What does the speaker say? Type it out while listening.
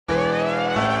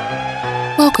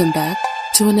Welcome back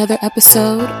to another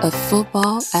episode of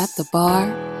Football at the Bar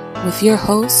with your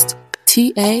host,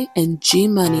 TA and G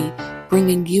Money,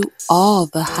 bringing you all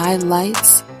the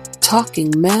highlights,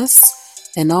 talking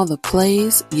mess, and all the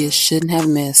plays you shouldn't have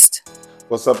missed.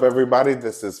 What's up, everybody?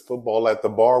 This is Football at the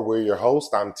Bar. We're your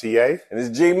host. I'm TA. And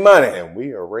it's G Money. And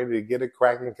we are ready to get it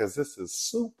cracking because this is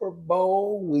Super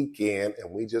Bowl weekend,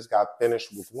 and we just got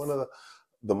finished with one of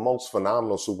the most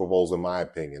phenomenal Super Bowls, in my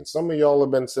opinion. Some of y'all have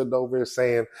been sitting over here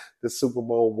saying this Super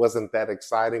Bowl wasn't that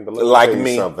exciting, but let me tell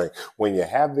you something. When you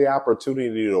have the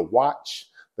opportunity to watch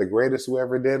the greatest who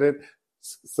ever did it,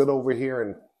 sit over here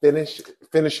and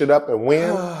finish it up and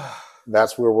win,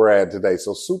 that's where we're at today.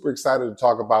 So super excited to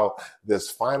talk about this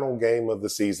final game of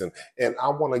the season. And I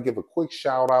want to give a quick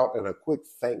shout out and a quick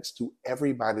thanks to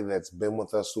everybody that's been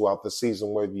with us throughout the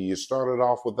season, whether you started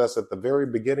off with us at the very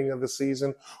beginning of the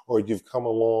season or you've come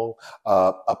along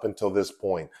up until this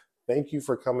point. Thank you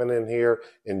for coming in here,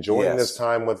 enjoying this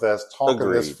time with us,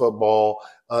 talking this football,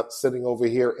 sitting over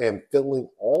here and feeling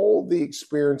all the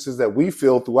experiences that we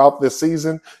feel throughout this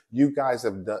season. You guys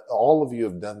have done, all of you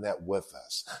have done that with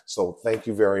us. So thank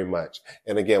you very much.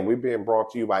 And again, we're being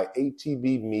brought to you by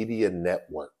ATV Media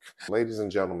Network. Ladies and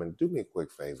gentlemen, do me a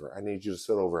quick favor. I need you to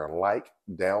sit over and like,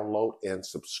 download, and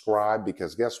subscribe,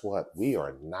 because guess what? We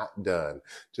are not done.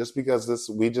 Just because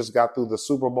we just got through the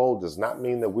Super Bowl does not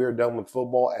mean that we're done with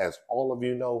football. As all of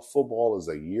you know, football is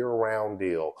a year-round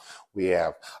deal. We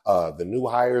have the new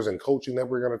hires and coaching that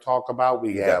we're going to talk about.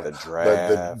 We have the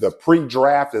draft, the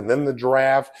pre-draft, and then the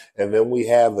draft, and then we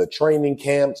have the training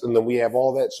camps, and then we have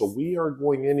all that. So we are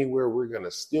going anywhere. We're going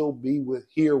to still be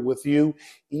here with you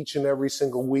each and every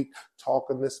single week,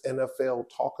 talking this NFL,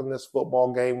 talking this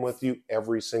football game with you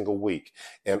every single week.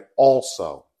 And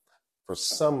also, for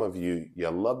some of you, you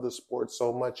love the sport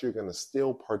so much, you're going to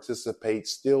still participate,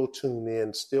 still tune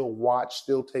in, still watch,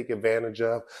 still take advantage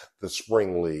of the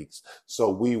spring leagues. So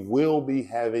we will be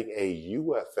having a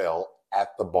UFL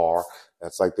at the bar.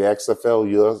 That's like the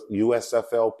XFL,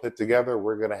 USFL put together.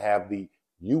 We're going to have the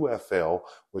UFL,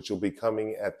 which will be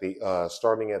coming at the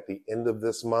starting at the end of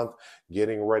this month,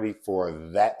 getting ready for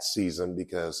that season,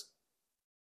 because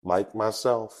like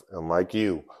myself and like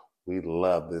you, we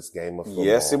love this game of football.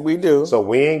 Yes, we do. So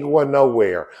we ain't going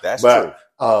nowhere. That's true.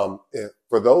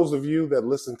 For those of you that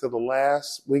listened to the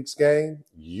last week's game,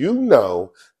 you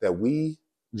know that we,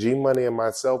 G Money and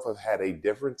myself, have had a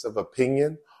difference of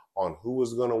opinion on who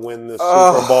was going to win this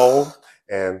Super Bowl.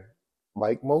 And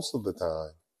like most of the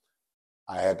time,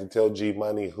 I had to tell G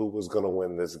Money who was going to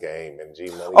win this game, and G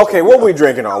Money. Okay, what we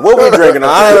drinking on? What we drinking on?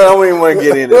 I don't even want to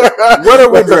get into it. What are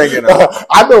we drinking on?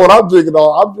 I know what I'm drinking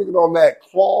on. I'm drinking on that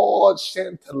Claude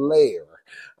Chantellier.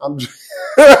 I'm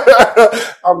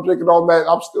drinking on that.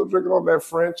 I'm still drinking on that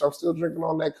French. I'm still drinking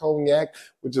on that cognac,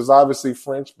 which is obviously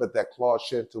French, but that Claude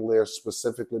Chantellier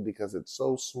specifically because it's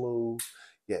so smooth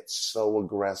yet so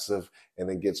aggressive, and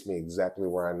it gets me exactly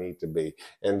where I need to be.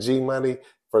 And G Money,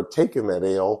 for taking that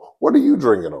L, what are you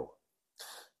drinking on?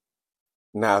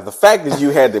 Now, the fact that you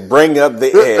had to bring up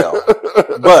the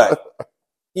L, but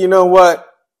you know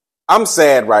what? I'm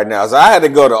sad right now. So I had to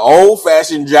go to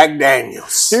old-fashioned Jack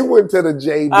Daniels. He went to the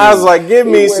JD. I was like, give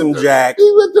me some Jack.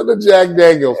 He went to the Jack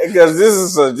Daniels. Because this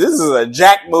is a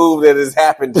Jack move that has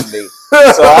happened to me.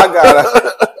 So I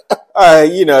gotta...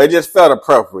 it just felt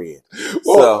appropriate.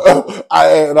 Well,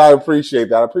 I appreciate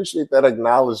that. I appreciate that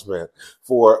acknowledgement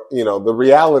for, the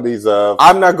realities of...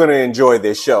 I'm not going to enjoy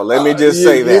this show. Let me just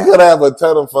say that. You're going to have a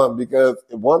ton of fun because,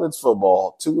 one, it's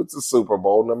football. Two, it's a Super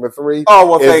Bowl. Number three, thank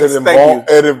you.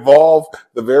 It involved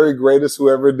the very greatest who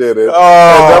ever did it.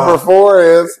 And number four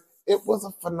is... it was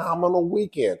a phenomenal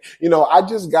weekend. I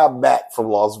just got back from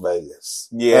Las Vegas.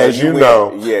 Yeah, as you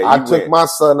know. Yeah, I took my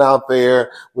son out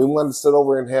there. We wanted to sit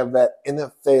over and have that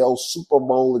NFL Super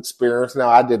Bowl experience. Now,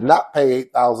 I did not pay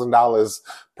 $8,000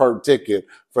 per ticket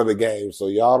for the game. So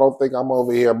y'all don't think I'm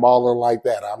over here balling like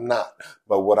that. I'm not.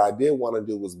 But what I did want to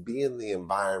do was be in the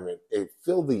environment and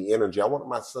feel the energy. I wanted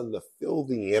my son to feel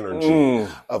the energy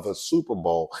of a Super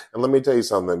Bowl. And let me tell you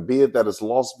something, be it that it's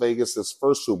Las Vegas'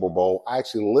 first Super Bowl, I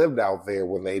actually lived out there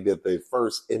when they did the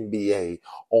first NBA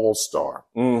All-Star.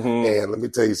 Mm-hmm. And let me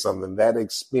tell you something, that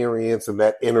experience and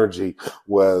that energy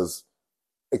was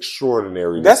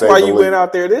extraordinary. That's why you went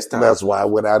out there this time. That's why I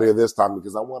went out here this time,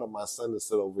 because I wanted my son to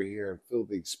sit over here and feel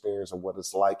the experience of what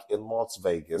it's like in Las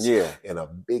Vegas in a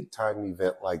big time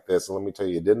event like this. And let me tell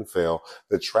you, it didn't fail.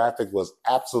 The traffic was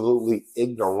absolutely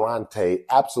ignorante,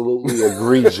 absolutely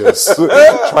egregious,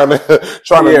 trying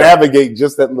to navigate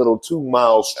just that little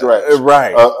 2-mile stretch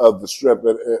of the strip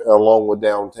along with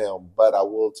downtown. But I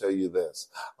will tell you this,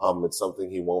 it's something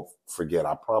he won't forget.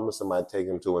 I promised him I'd take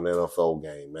him to an NFL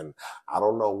game, and I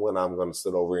don't know when I'm going to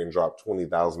sit over here and drop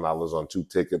 $20,000 on 2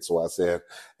 tickets. So I said,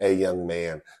 "Hey, young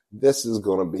man, this is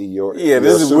going to be your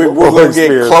we're Super Bowl going to get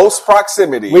experience. close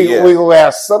proximity. We will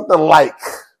have something like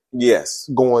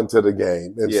going to the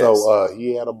game." And so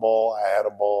he had a ball, I had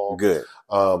a ball. Good.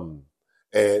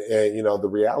 And you know, the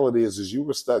reality is you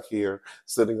were stuck here,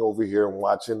 sitting over here and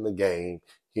watching the game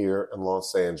here in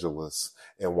Los Angeles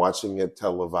and watching it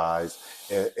televised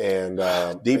and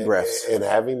deep breaths and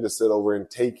having to sit over and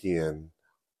take in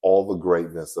all the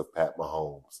greatness of Pat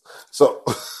Mahomes.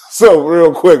 So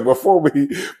real quick, before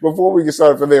we get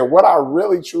started from there, what I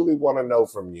really truly want to know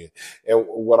from you and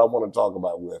what I want to talk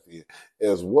about with you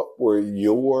is what were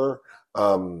your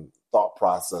thought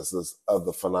processes of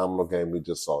the phenomenal game we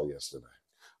just saw yesterday?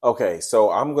 Okay,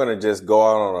 so I'm going to just go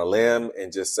out on a limb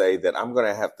and just say that I'm going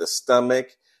to have to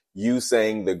stomach you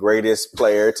saying the greatest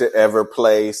player to ever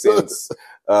play since,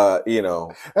 ever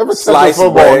sliced touch a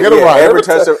football. bread. Get it right. Ever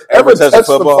touch a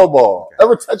football. Okay.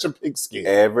 Ever touch a pigskin.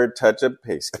 Ever touch a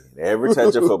pigskin. Ever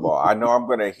touch a football. I know I'm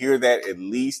going to hear that at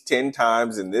least 10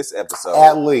 times in this episode.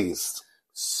 At least.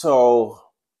 So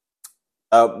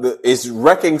it's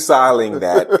reconciling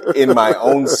that in my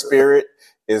own spirit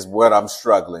is what I'm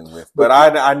struggling with. But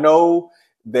I know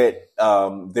that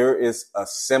there is a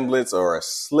semblance or a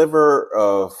sliver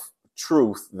of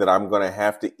truth that I'm going to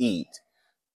have to eat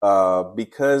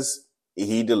because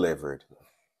he delivered.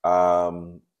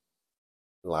 Live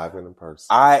and in person.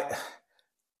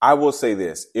 I will say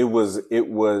this. It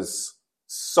was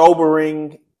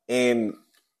sobering and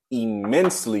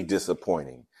immensely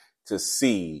disappointing to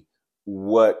see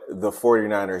what the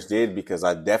 49ers did, because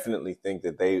I definitely think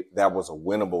that that was a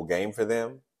winnable game for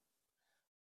them.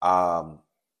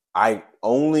 I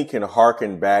only can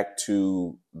hearken back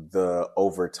to the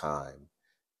overtime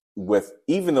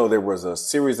even though there was a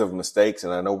series of mistakes,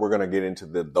 and I know we're going to get into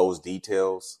those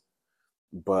details,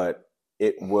 but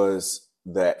it was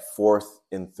that 4th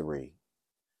and 3.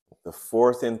 The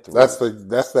 4th and 3. That's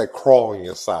that crawling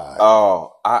aside.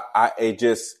 Oh,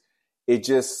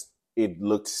 it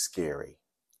looked scary.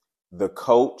 The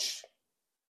coach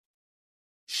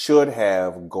should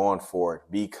have gone for it,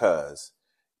 because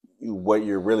what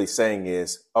you're really saying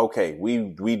is, okay,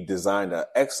 we designed an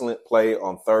excellent play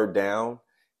on 3rd down,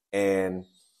 and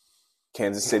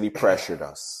Kansas City pressured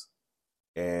us,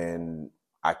 and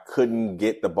I couldn't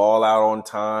get the ball out on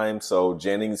time, so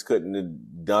Jennings couldn't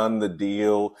have done the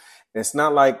deal. And it's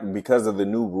not like because of the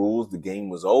new rules the game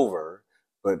was over,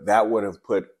 but that would have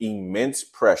put immense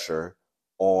pressure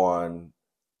on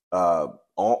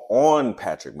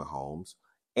Patrick Mahomes,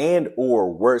 and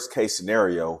or worst case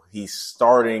scenario, he's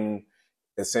starting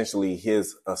essentially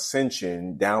his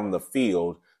ascension down the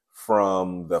field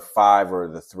from the 5 or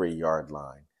the 3 yard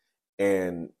line.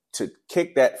 And to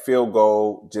kick that field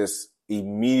goal just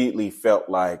immediately felt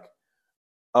like,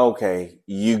 okay,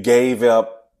 you gave it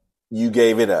up. You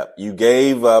gave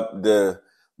up the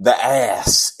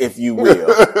ass, if you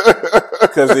will.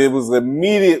 Because it was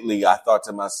immediately, I thought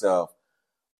to myself,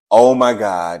 oh my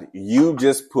God, you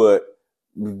just put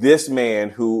this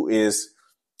man who is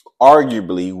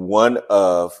arguably one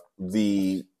of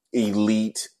the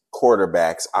elite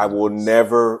quarterbacks. I will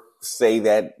never say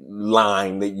that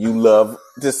line that you love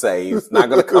to say. It's not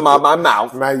going to come out of my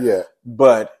mouth. Not yet.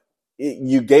 But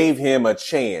you gave him a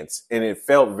chance, and it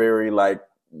felt very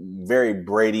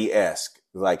Brady-esque.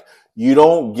 Like, you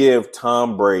don't give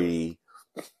Tom Brady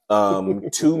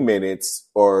 2 minutes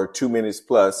or 2 minutes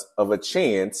plus of a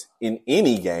chance in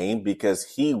any game, because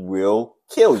he will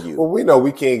kill you. Well, we know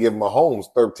we can't give Mahomes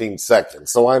 13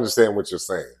 seconds, so I understand what you're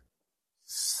saying.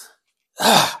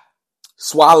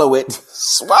 Swallow it.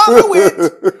 Swallow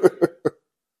it.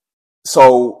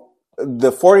 So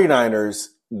the 49ers,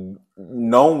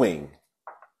 knowing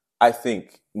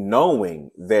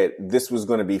that this was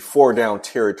going to be 4 down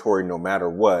territory no matter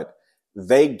what,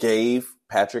 they gave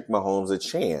Patrick Mahomes a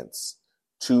chance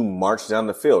to march down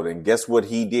the field. And guess what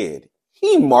he did?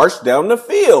 He marched down the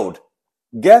field.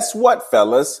 Guess what,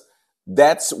 fellas?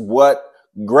 That's what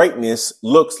greatness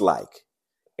looks like.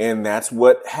 And that's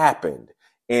what happened.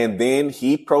 And then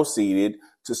he proceeded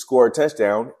to score a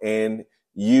touchdown, and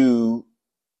you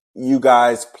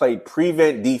guys played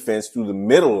prevent defense through the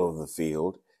middle of the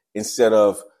field instead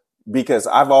of, because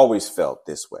I've always felt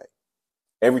this way.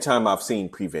 Every time I've seen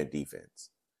prevent defense,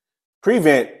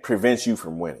 prevent prevents you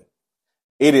from winning.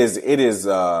 It is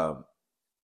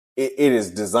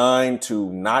designed to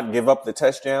not give up the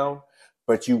touchdown,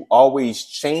 but you always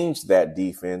change that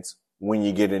defense when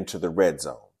you get into the red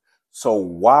zone. So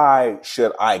why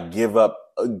should I give up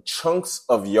chunks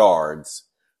of yards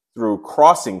through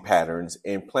crossing patterns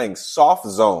and playing soft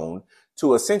zone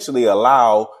to essentially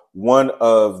allow one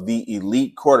of the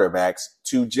elite quarterbacks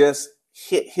to just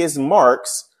hit his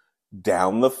marks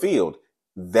down the field.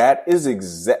 That is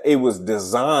it was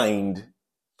designed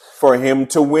for him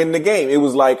to win the game. It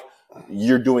was like,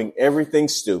 you're doing everything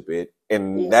stupid,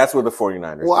 and that's what the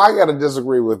 49ers Well, did. I got to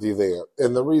disagree with you there.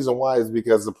 And the reason why is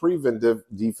because the preventive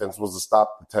defense was to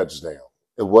stop the touchdown.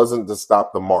 It wasn't to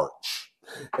stop the march.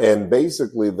 And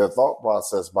basically, the thought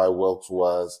process by Wilkes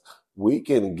was, we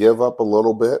can give up a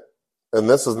little bit. And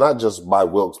this is not just by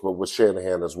Wilkes, but with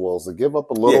Shanahan as well, is to give up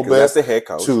a little bit. That's the head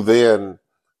coach. To then,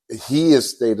 he has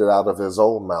stated out of his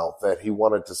own mouth that he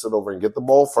wanted to sit over and get the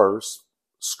ball first,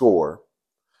 score,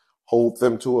 hold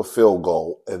them to a field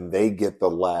goal, and they get the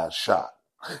last shot.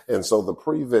 And so the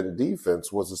prevent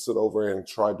defense was to sit over and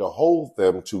try to hold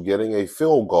them to getting a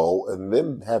field goal and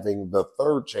then having the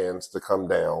third chance to come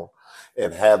down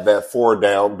and have that 4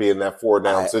 down, be in that 4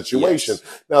 down situation.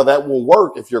 Yes. Now, that will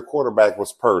work if your quarterback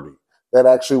was Purdy. That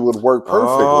actually would work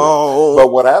perfectly. Oh,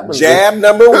 but what happens? Jab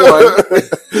number one.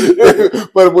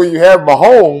 But when you have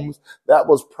Mahomes, that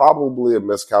was probably a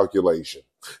miscalculation.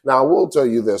 Now, I will tell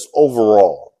you this.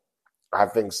 Overall, I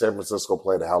think San Francisco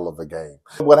played a hell of a game.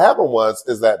 What happened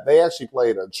is that they actually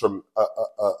played a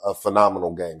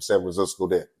phenomenal game. San Francisco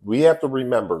did. We have to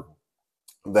remember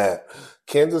that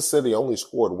Kansas City only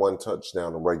scored 1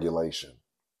 touchdown in regulation.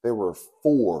 There were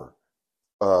 4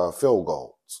 field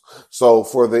goals. So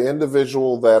for the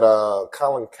individual that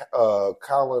Colin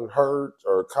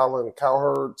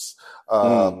Cowherd's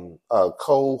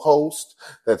co-host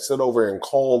that sit over and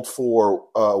called for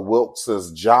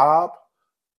Wilkes' job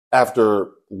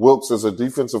after Wilkes as a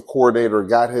defensive coordinator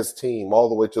got his team all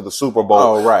the way to the Super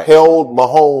Bowl, held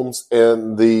Mahomes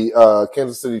and the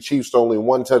Kansas City Chiefs to only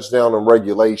 1 touchdown in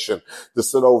regulation, to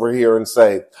sit over here and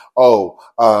say,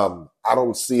 I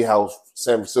don't see how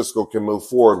San Francisco can move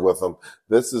forward with them.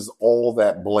 This is all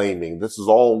that blaming. This is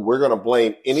all, we're going to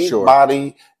blame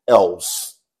anybody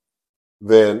else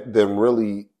than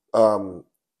really the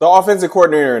offensive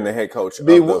coordinator and the head coach.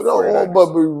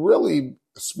 But we really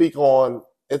speak on,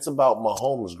 it's about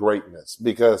Mahomes' greatness,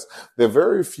 because there are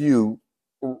very few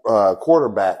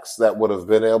quarterbacks that would have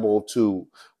been able to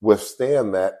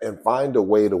withstand that and find a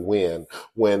way to win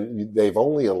when they've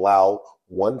only allowed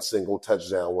 1 single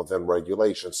touchdown within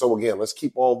regulation. So again, let's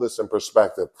keep all this in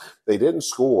perspective. They didn't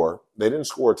score a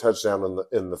touchdown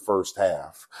in the first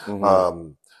half.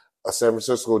 Mm-hmm. San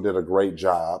Francisco did a great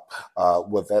job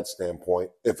with that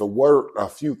standpoint. If it were a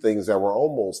few things that were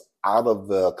almost out of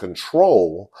the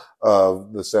control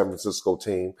of the San Francisco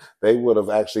team, they would have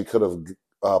could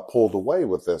have pulled away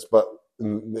with this. But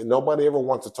nobody ever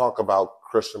wants to talk about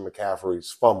Christian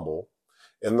McCaffrey's fumble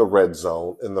in the red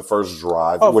zone in the first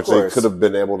drive, which they could have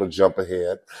been able to jump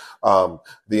ahead.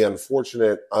 The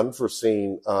unfortunate,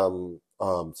 unforeseen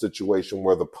situation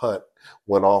where the punt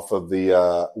went off of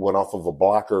a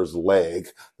blocker's leg.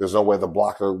 There's no way the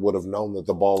blocker would have known that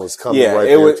the ball is coming to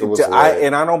his leg.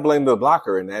 And I don't blame the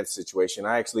blocker in that situation.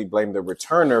 I actually blame the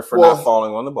returner for not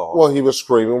falling on the ball. Well, he was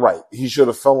screaming, right. He should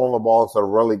have fell on the ball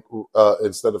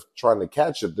instead of trying to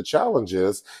catch it. The challenge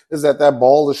is that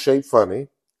ball is shaped funny.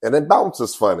 And it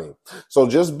bounces funny. So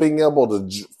just being able to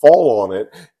fall on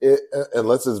it,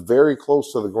 unless it's very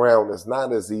close to the ground, is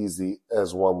not as easy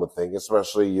as one would think,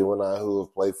 especially you and I who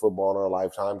have played football in our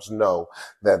lifetimes know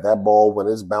that ball, when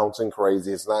it's bouncing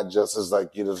crazy, it's not just as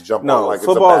like you just jump on like it's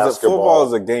a basketball. Football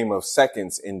is a game of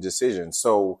seconds in decision.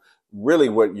 So really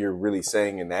what you're really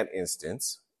saying in that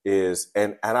instance is,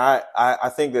 and I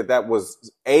think that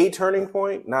was a turning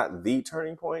point, not the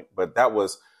turning point, but that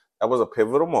was a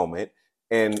pivotal moment.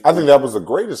 And I think that was the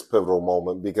greatest pivotal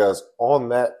moment, because on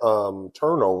that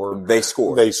turnover, they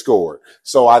scored.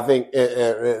 So I think,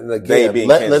 and again,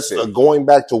 let's going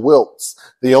back to Wilkes,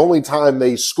 the only time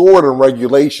they scored in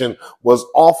regulation was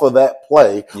off of that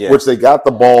play, which they got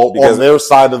the ball on their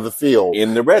side of the field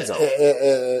in the red zone.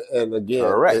 And again,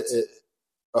 correct.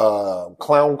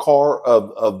 Clown car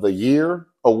of the year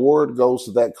award goes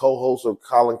to that co-host of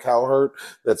Colin Cowherd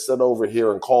that sat over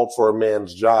here and called for a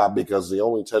man's job because the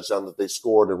only touchdown that they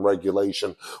scored in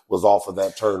regulation was off of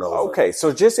that turnover. Okay,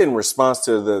 so just in response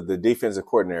to the defensive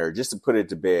coordinator, just to put it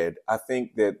to bed, I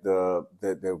think that the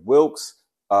Wilkes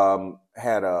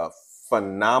had a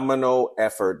phenomenal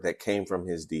effort that came from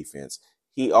his defense.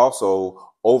 He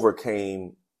also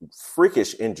overcame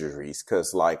freakish injuries,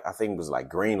 because I think it was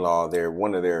Greenlaw,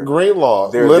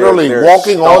 literally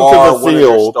walking onto the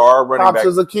field, pops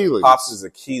his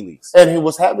Achilles, and he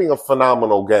was having a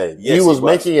phenomenal game. Yes, he was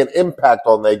making an impact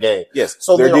on that game. Yes,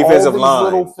 so their there defensive are all these line,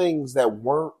 little things that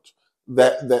weren't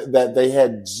that they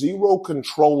had zero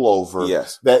control over.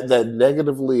 Yes. That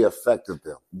negatively affected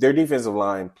them. Their defensive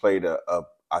line played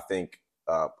I think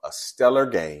a stellar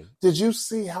game. Did you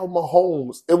see how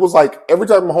Mahomes? It was like every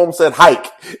time Mahomes said hike,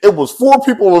 it was 4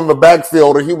 people in the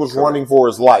backfield, and he was running for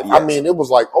his life. Yes. I mean, it was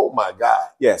like, oh my God.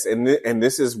 Yes, and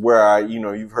this is where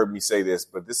you've heard me say this,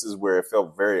 but this is where it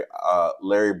felt very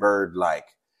Larry Bird like.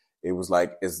 It was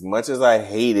like, as much as I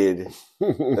hated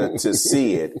to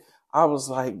see it, I was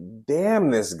like,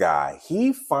 damn, this guy.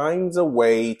 He finds a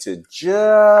way to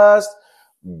just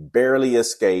barely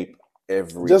escape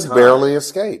every just time. Barely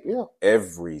escape, yeah.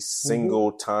 Every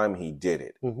single time he did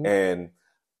it.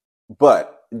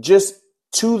 But just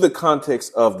to the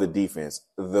context of the defense,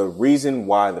 the reason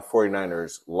why the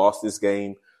 49ers lost this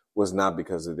game was not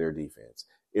because of their defense.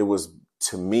 It was,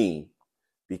 to me,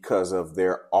 because of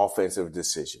their offensive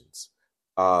decisions.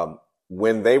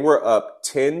 When they were up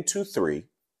 10-3,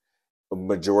 a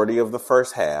majority of the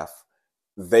first half,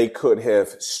 they could have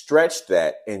stretched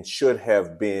that and should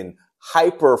have been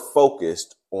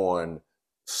hyper-focused on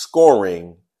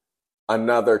scoring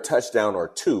another touchdown or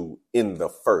 2 in the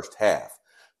first half.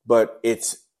 But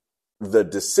it's the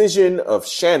decision of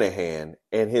Shanahan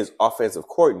and his offensive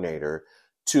coordinator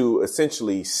to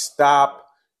essentially stop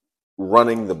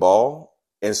running the ball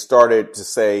and started to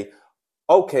say,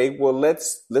 okay, well,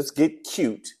 let's get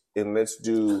cute and let's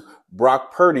do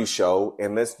Brock Purdy show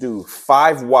and let's do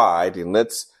 5 wide and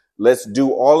let's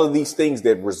do all of these things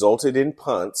that resulted in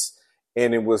punts.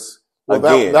 And it was,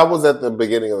 again, that was at the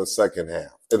beginning of the second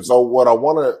half. And so what I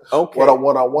want to,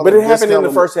 but it happened in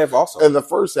the first half also. In the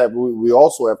first half, we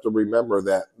also have to remember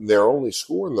that their only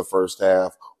score in the first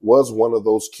half was one of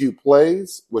those cute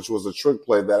plays, which was a trick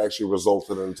play that actually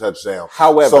resulted in a touchdown.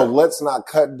 However, so let's not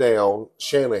cut down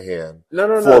Shanahan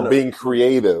for being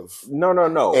creative. No.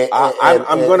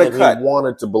 I'm going to cut. He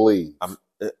wanted to believe I'm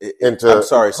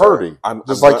sorry, Purdy,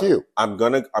 like you. I'm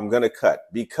gonna cut,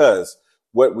 because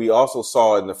what we also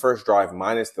saw in the first drive,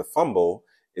 minus the fumble,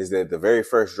 is that the very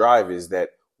first drive is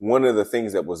that one of the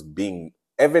things that was being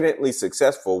evidently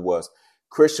successful was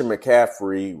Christian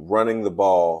McCaffrey running the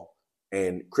ball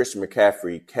and Christian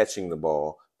McCaffrey catching the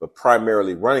ball, but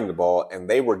primarily running the ball. And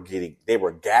they were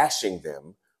gashing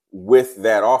them with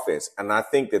that offense. And I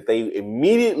think that they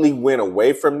immediately went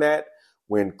away from that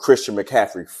when Christian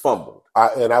McCaffrey fumbled.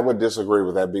 And I would disagree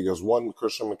with that, because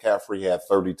Christian McCaffrey had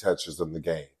 30 touches in the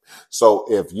game. So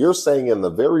if you're saying in the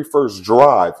very first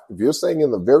drive, they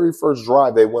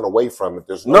went away from it,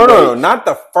 there's no, not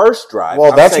the first drive.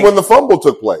 Well, that's when the fumble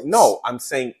took place. No, I'm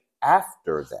saying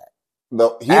after that.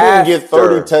 No, he didn't get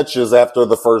 30 touches after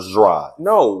the first drive.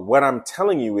 No, what I'm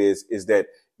telling you is that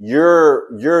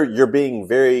you're being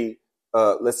very,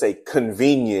 let's say,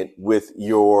 convenient with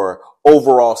your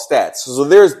overall stats. So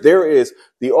there is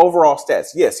the overall stats.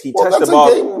 Yes, he touched the ball.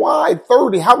 That's a game wide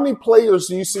 30. How many players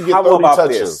do you see get 30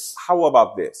 touches? How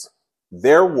about this?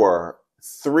 There were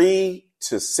 3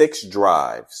 to 6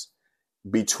 drives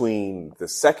between the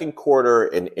second quarter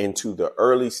and into the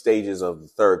early stages of the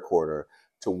third quarter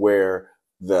to where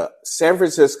the San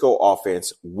Francisco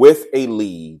offense, with a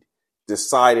lead,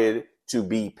 decided to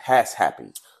be pass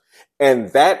happy.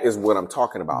 And that is what I'm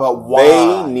talking about. But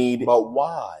why? But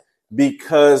why?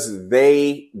 Because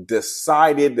they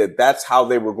decided that that's how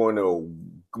they were going to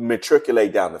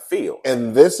matriculate down the field.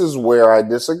 And this is where I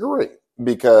disagree,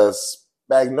 because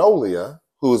Magnolia,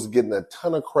 who's getting a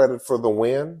ton of credit for the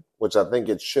win, which I think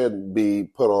it should be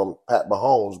put on Pat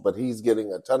Mahomes, but he's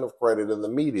getting a ton of credit in the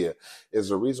media, is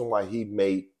the reason why he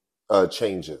made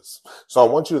changes. So I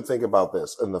want you to think about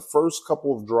this. In the first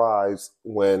couple of drives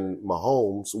when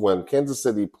Kansas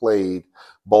City played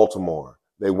Baltimore,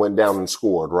 they went down and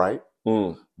scored, right?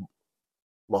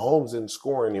 Mahomes didn't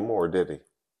score anymore, did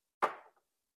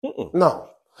he? No.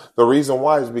 The reason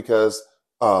why is because,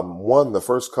 the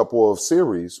first couple of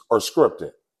series are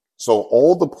scripted. So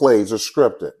all the plays are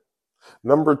scripted.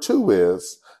 Number 2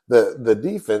 is the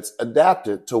defense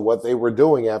adapted to what they were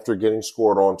doing after getting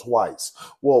scored on twice.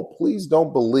 Well, please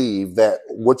don't believe that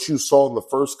what you saw in the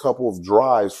first couple of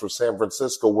drives for San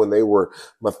Francisco when they were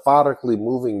methodically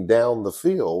moving down the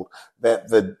field, that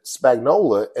the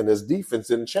Spagnuolo and his defense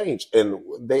didn't change. And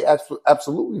they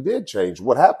absolutely did change.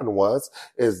 What happened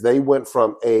is they went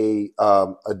from a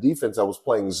defense that was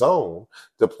playing zone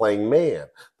to playing man.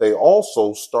 They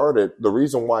also started, the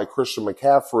reason why Christian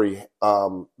McCaffrey,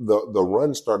 the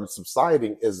run started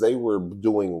subsiding, is they were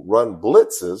doing run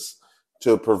blitzes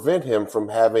to prevent him from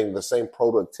having the same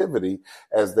productivity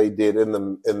as they did in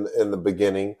the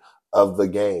beginning of the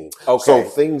game. Okay. So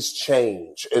things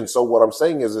change. And so what I'm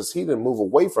saying is he didn't move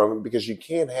away from it, because you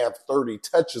can't have 30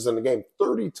 touches in the game.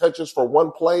 30 touches for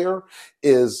one player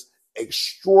is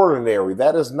extraordinary.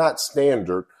 That is not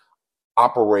standard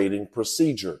operating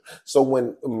procedure. So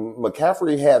when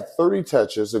McCaffrey had 30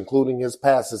 touches, including his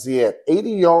passes, he had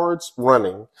 80 yards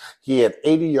running. He had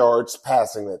 80 yards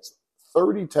passing. That's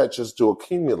 30 touches to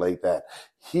accumulate that.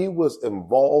 He was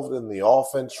involved in the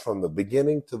offense from the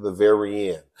beginning to the very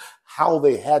end. How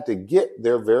they had to get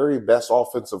their very best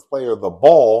offensive player the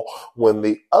ball when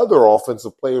the other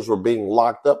offensive players were being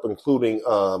locked up, including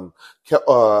their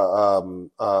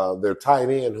tight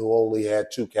end who only had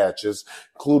 2 catches,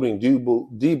 including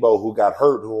Debo who got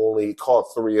hurt, who only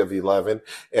caught 3 of 11,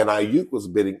 and Ayuk was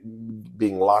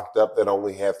being locked up that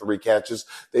only had 3 catches.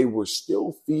 They were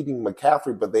still feeding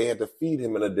McCaffrey, but they had to feed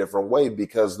him in a different way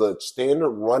because the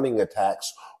standard running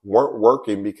attacks weren't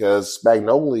working because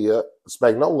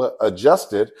Spagnuolo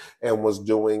adjusted and was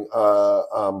doing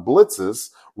run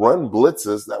blitzes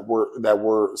that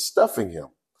were stuffing him.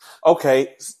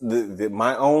 Okay,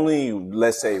 my only,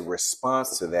 let's say,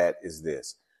 response to that is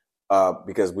this,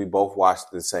 because we both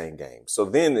watched the same game. So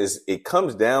then it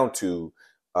comes down to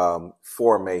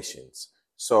formations.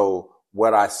 So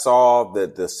what I saw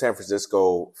that the San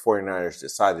Francisco 49ers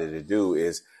decided to do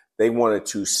is they wanted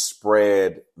to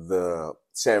spread the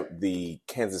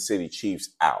Kansas City Chiefs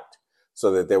out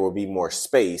so that there would be more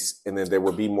space, and then there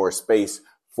would be more space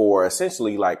for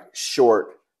essentially like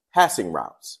short passing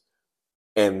routes.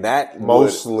 And that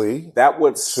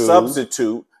would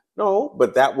substitute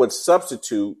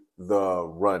the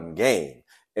run game.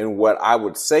 And what I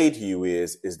would say to you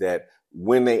is that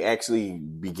when they actually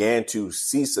began to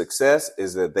see success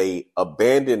is that they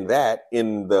abandoned that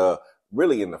in the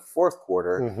fourth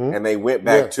quarter, and they went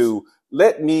back to,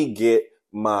 let me get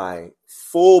my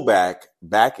fullback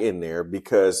back in there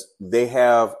because they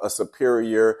have a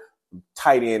superior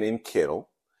tight end in Kittle,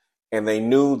 and they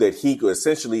knew that he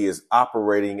essentially is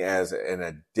operating as an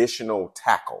additional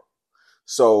tackle.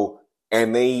 So,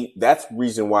 that's the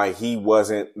reason why he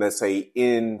wasn't, let's say,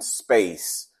 in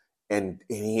space and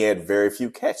he had very few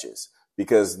catches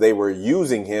because they were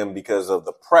using him because of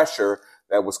the pressure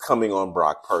that was coming on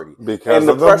Brock Purdy. Because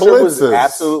the pressure was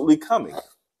absolutely coming.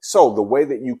 So the way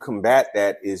that you combat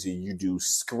that is you do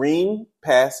screen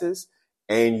passes,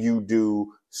 and you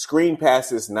do screen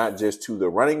passes not just to the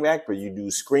running back, but you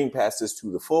do screen passes to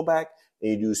the fullback,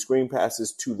 and you do screen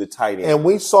passes to the tight end. And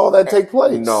we saw that take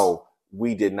place. No,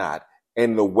 we did not.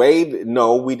 And we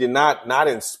did not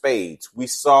in spades. We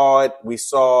saw it. We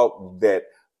saw that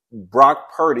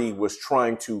Brock Purdy was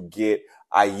trying to get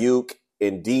Ayuk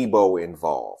and Debo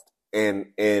involved and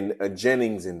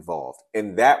Jennings involved.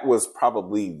 And that was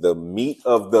probably the meat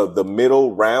of the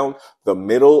middle round, the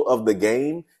middle of the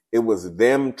game. It was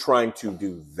them trying to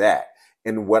do that.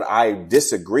 And what I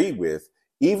disagree with,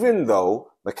 even though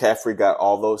McCaffrey got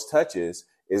all those touches,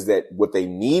 is that what they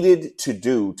needed to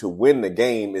do to win the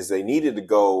game is they needed to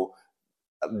go,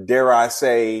 dare I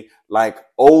say, like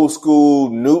old school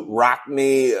Newt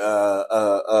Rockney,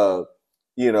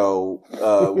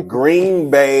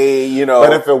 Green Bay,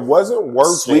 But if it wasn't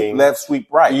working, sweep left, sweep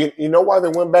right. You know why they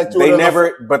went back to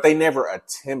it? But they never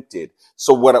attempted.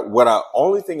 So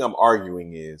only thing I'm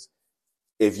arguing is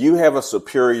if you have a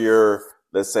superior,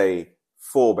 let's say,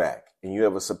 fullback, and you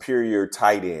have a superior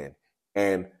tight end,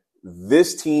 and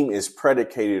this team is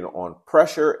predicated on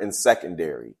pressure and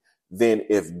secondary, then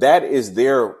if that is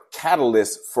their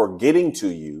catalyst for getting to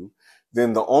you,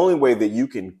 then the only way that you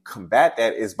can combat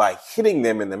that is by hitting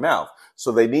them in the mouth.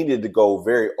 So they needed to go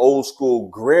very old school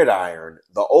gridiron.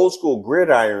 The old school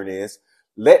gridiron is,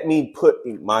 let me put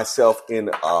myself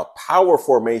in a power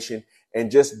formation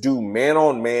and just do man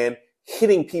on man,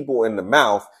 hitting people in the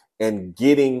mouth and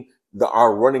getting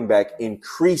our running back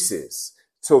increases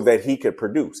so that he could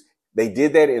produce. They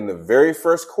did that in the very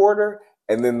first quarter,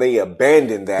 and then they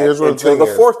abandoned that until the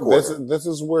fourth quarter. This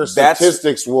is where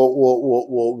statistics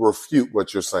will refute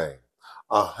what you're saying.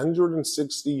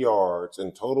 160 yards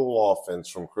in total offense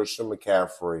from Christian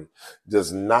McCaffrey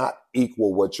does not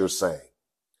equal what you're saying.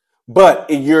 But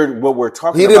what we're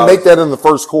talking about. He didn't make that in the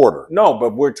first quarter. No,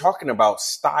 but we're talking about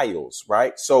styles,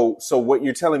 right? So what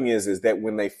you're telling me is that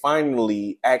when they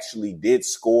finally actually did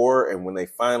score and when they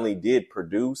finally did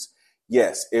produce,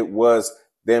 yes, it was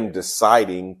them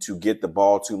deciding to get the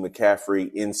ball to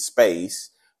McCaffrey in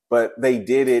space, but they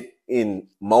did it in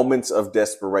moments of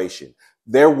desperation.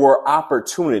 There were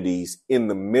opportunities in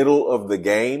the middle of the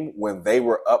game when they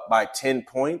were up by 10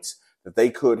 points that they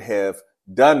could have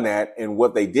done that. And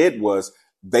what they did was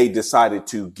they decided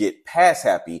to get pass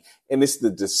happy. And it's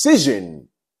the decision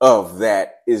of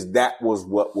that was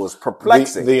what was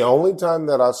perplexing. The only time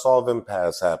that I saw them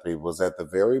pass happy was at the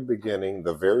very beginning,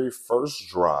 the very first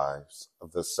drives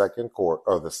of the second quarter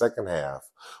or the second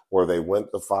half, where they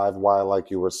went the 5 wide,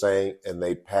 like you were saying, and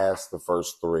they passed the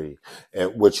first 3,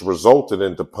 and which resulted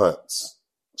into punts.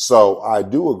 So I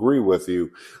do agree with you.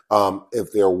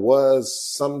 If there was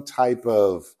some type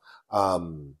of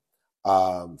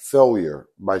failure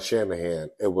by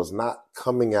Shanahan, it was not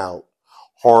coming out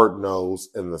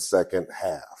hard-nosed in the second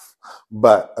half.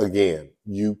 But again,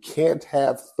 you can't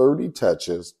have 30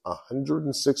 touches,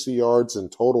 160 yards in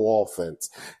total offense,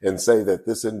 and say that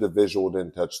this individual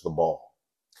didn't touch the ball.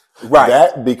 Right.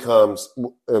 That becomes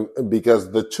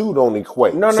because the two don't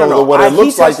equate. No. What it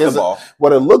looks like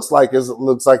is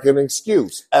an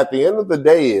excuse. At the end of the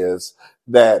day is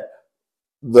that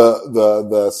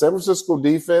the San Francisco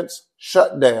defense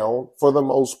shut down for the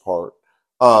most part.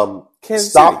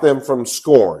 Stop them from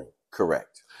scoring.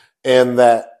 Correct.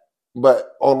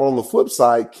 But on the flip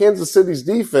side, Kansas City's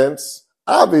defense,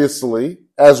 obviously,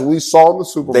 as we saw in the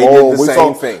Super Bowl, they did the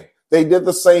same thing. They did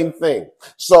the same thing.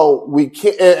 So we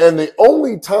can't, and the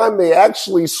only time they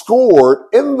actually scored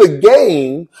in the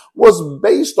game was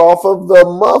based off of the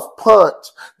muff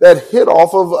punt that hit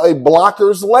off of a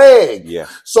blocker's leg. Yeah.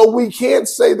 So we can't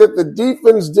say that the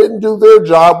defense didn't do their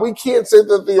job. We can't say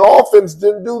that the offense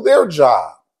didn't do their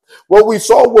job. What we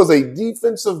saw was a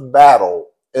defensive battle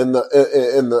in the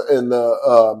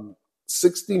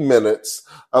 60 minutes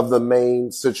of the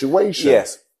main situation.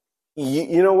 Yes.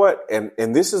 You know what?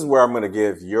 And this is where I'm going to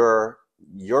give your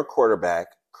quarterback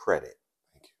credit.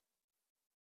 Thank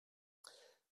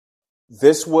you.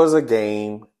 This was a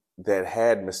game that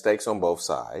had mistakes on both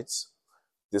sides.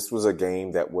 This was a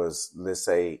game that was, let's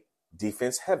say,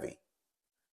 defense heavy.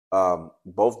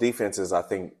 Both defenses, I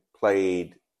think,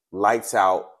 played lights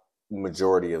out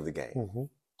majority of the game. Mm-hmm.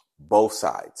 Both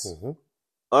sides, mm-hmm.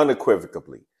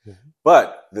 unequivocally. Mm-hmm.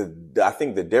 But I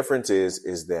think the difference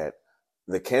is that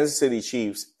the Kansas City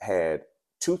Chiefs had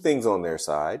two things on their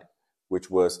side, which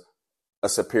was a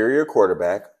superior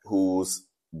quarterback he's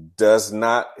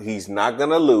not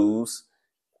going to lose.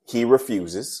 He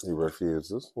refuses.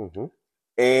 Mm-hmm.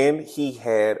 And he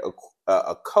had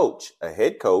a coach, a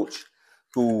head coach,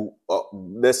 who,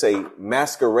 let's say,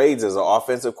 masquerades as an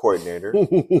offensive coordinator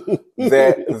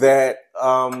that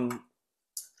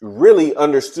really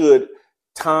understood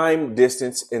time,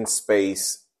 distance, and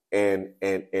space and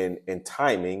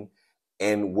timing,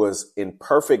 and was in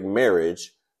perfect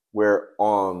marriage. Where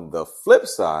on the flip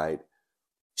side,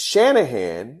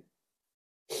 Shanahan,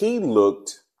 he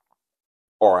looked,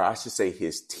 or I should say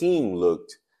his team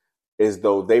looked, as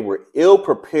though they were ill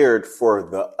prepared for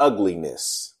the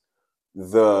ugliness,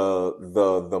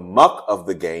 the muck of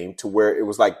the game, to where it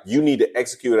was like you need to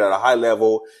execute at a high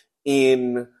level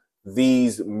in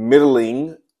these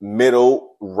middle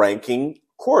ranking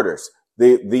quarters.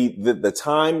 The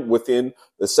time within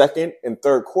the second and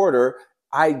third quarter,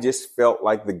 I just felt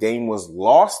like the game was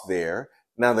lost there.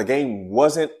 Now, the game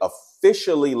wasn't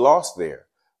officially lost there,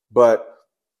 but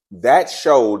that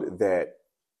showed that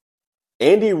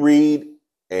Andy Reid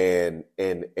and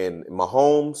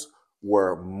Mahomes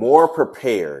were more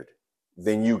prepared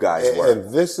than you guys were.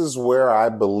 And this is where I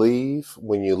believe,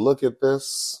 when you look at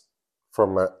this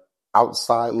from an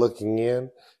outside looking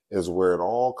in, is where it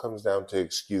all comes down to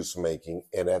excuse making.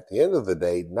 And at the end of the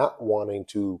day, not wanting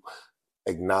to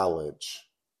acknowledge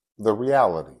the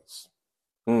realities.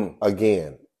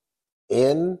 Again,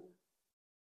 in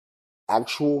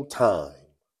actual time,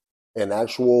 in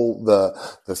actual,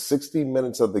 the 60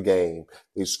 minutes of the game,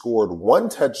 they scored one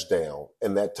touchdown,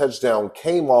 and that touchdown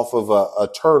came off of a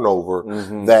turnover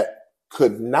mm-hmm. that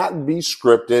could not be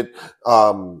scripted.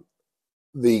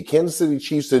 The Kansas City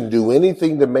Chiefs didn't do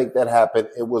anything to make that happen.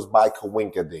 It was by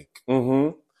coinkydink.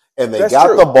 Mm-hmm. And they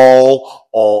got the ball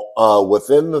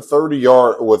within the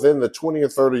 20 or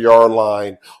 30 yard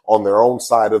line on their own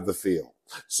side of the field.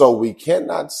 So we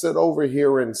cannot sit over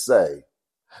here and say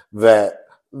that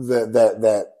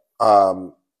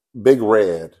Big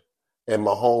Red and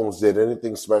Mahomes did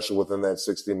anything special within that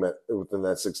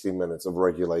 60 minutes of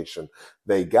regulation.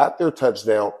 They got their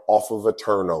touchdown off of a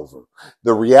turnover.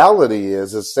 The reality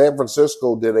is San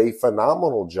Francisco did a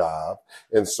phenomenal job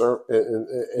in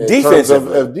defensively. terms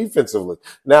of defensively.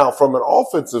 Now, from an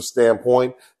offensive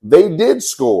standpoint, they did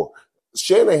score.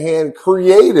 Shanahan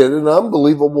created an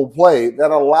unbelievable play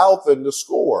that allowed them to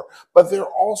score, but they're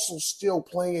also still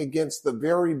playing against the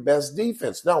very best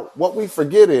defense. Now, what we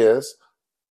forget is,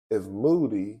 if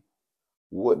Moody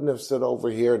wouldn't have sit over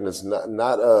here, and it's not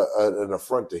an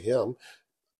affront to him,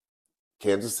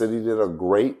 Kansas City did a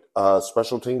great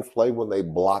special teams play when they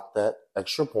blocked that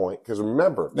extra point. Because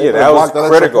remember, that was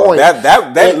critical.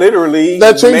 That literally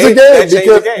changed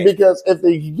the game because if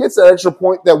he gets that extra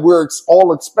point that we're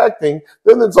all expecting,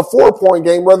 then it's a 4-point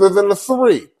game rather than a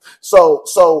 3.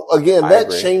 So again,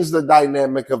 that changed the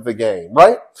dynamic of the game,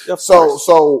 right?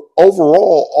 So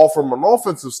overall, from an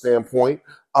offensive standpoint,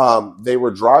 they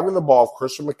were driving the ball.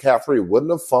 Christian McCaffrey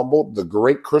wouldn't have fumbled. The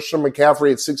great Christian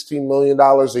McCaffrey at $16 million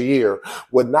a year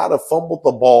would not have fumbled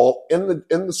the ball in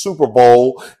the Super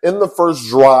Bowl, in the first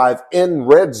drive, in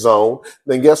red zone.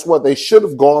 Then guess what? They should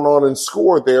have gone on and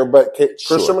scored there, but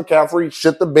Christian McCaffrey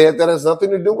shit the bed. That has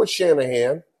nothing to do with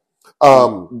Shanahan.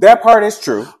 That part is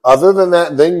true. Other than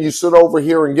that, then you sit over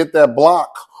here and get that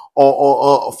block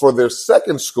for their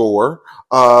second score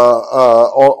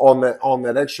on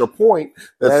that extra point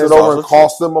that sit over and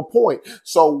cost them a point.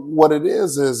 So what it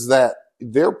is that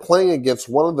they're playing against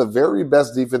one of the very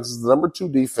best defenses, the number 2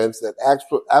 defense that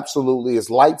absolutely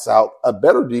is lights out, a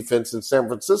better defense than San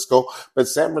Francisco. But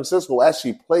San Francisco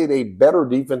actually played a better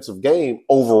defensive game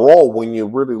overall when you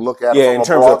really look at it from in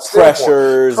terms of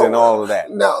pressures and all of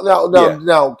that.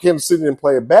 Now, Kansas City didn't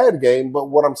play a bad game, but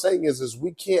what I'm saying is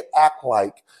we can't act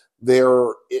like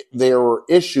there are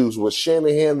issues with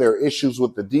Shanahan. There are issues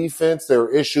with the defense. There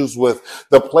are issues with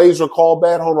the plays are called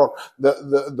bad. Hold on.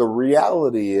 The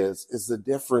reality is the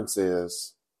difference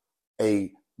is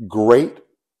the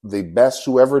best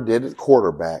who ever did it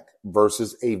quarterback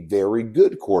versus a very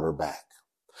good quarterback.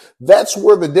 That's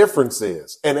where the difference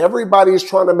is. And everybody is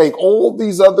trying to make all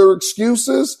these other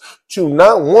excuses to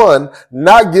not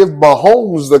give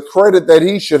Mahomes the credit that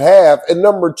he should have. And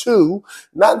number 2,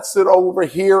 not sit over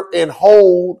here and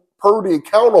hold Purdy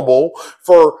accountable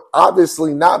for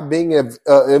obviously not being an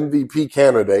MVP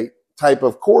candidate type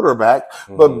of quarterback,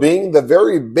 but being the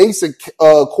very basic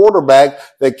quarterback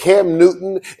that Cam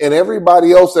Newton and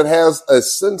everybody else that has a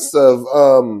sense of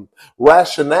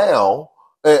rationale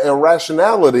and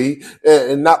rationality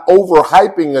and not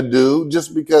overhyping a dude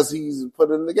just because he's put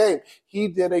in the game. He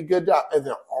did a good job. And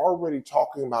they're already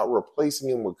talking about replacing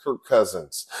him with Kirk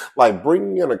Cousins. Like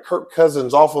bringing in a Kirk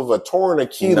Cousins off of a torn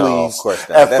Achilles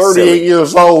at 38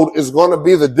 years old is going to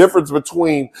be the difference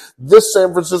between this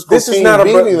San Francisco team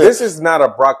beating This is not a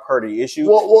Brock Purdy issue.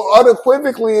 Well,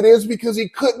 unequivocally it is because he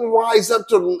couldn't rise up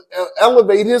to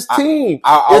elevate his team.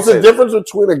 It's a difference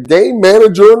between a game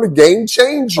manager and a game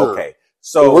changer. Okay.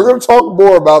 So we're going to talk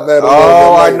more about that.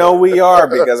 I know we are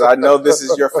because I know this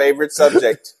is your favorite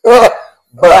subject. But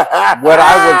what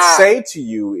I would say to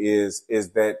you is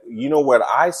that, what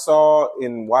I saw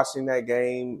in watching that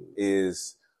game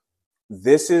is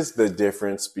this is the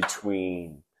difference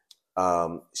between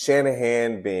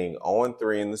Shanahan being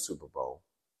 0-3 in the Super Bowl.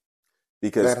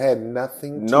 Because that had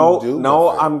nothing to do with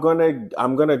it.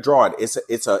 I'm gonna draw it.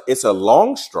 It's a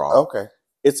long straw. Okay.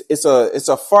 It's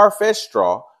a far-fetched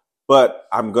straw. But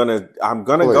I'm gonna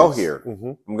go here.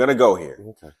 Mm-hmm. I'm gonna go here.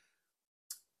 Okay.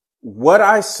 What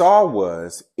I saw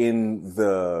was in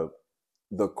the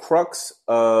crux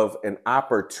of an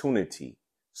opportunity.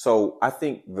 So I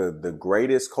think the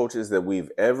greatest coaches that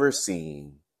we've ever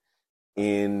seen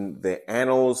in the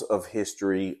annals of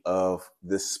history of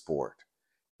this sport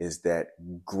is that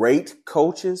great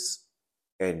coaches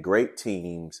and great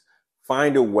teams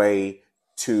find a way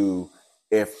to,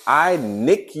 if I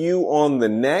nick you on the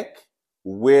neck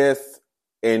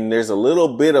and there's a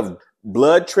little bit of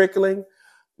blood trickling,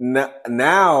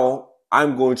 now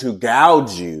I'm going to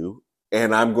gouge you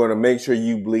and I'm going to make sure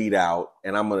you bleed out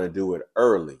and I'm going to do it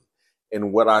early.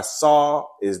 And what I saw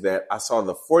is that I saw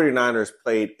the 49ers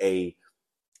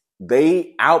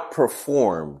they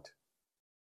outperformed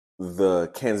the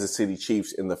Kansas City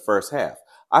Chiefs in the first half.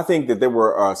 I think that there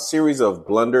were a series of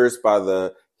blunders by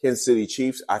the Kansas City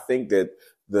Chiefs. I think that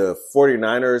the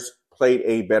 49ers played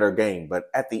a better game. But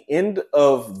at the end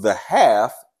of the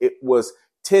half, it was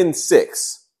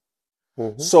 10-6.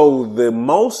 Mm-hmm. So the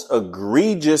most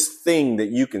egregious thing that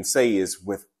you can say is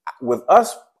with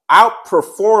us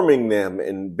outperforming them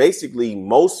in basically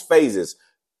most phases,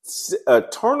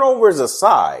 turnovers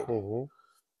aside, mm-hmm.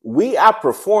 we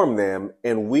outperform them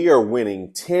and we are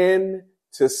winning 10-6.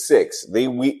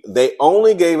 They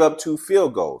only gave up 2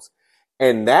 field goals.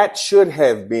 And that should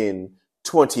have been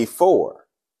 24-6.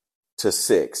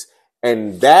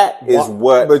 And that is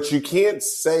But you can't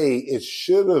say it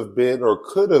should have been or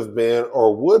could have been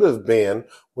or would have been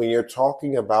when you're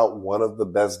talking about one of the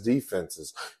best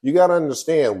defenses. You got to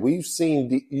understand, we've seen,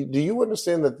 do you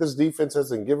understand that this defense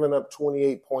hasn't given up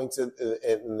 28 points in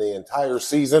the entire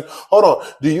season? Hold on.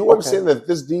 Do you understand that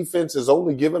this defense has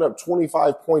only given up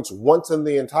 25 points once in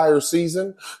the entire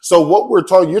season? So what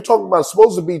you're talking about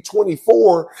supposed to be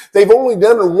 24. They've only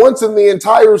done it once in the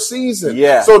entire season.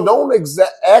 Yeah. So don't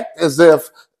act as if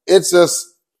it's just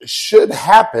should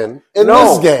happen in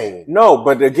this game. No,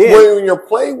 but again, when you're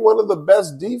playing one of the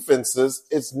best defenses,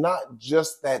 it's not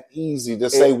just that easy to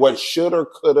say what should or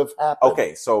could have happened.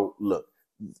 Okay, so look,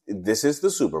 this is the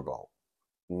Super Bowl,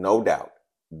 no doubt.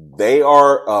 They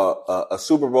are a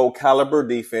Super Bowl caliber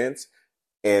defense,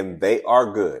 and they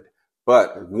are good.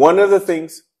 But one of the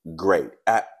things, great.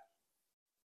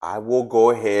 I will go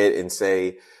ahead and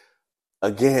say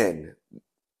again,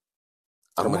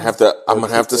 I'm gonna have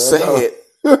to say it.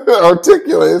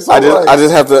 Articulate.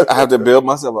 I have to build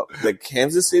myself up. The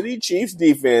Kansas City Chiefs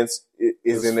defense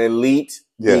is an elite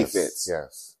defense.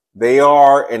 Yes. They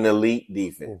are an elite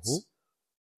defense.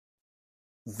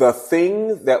 Mm-hmm. The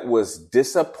thing that was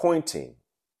disappointing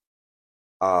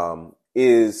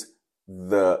is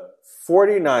the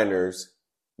 49ers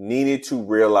needed to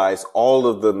realize all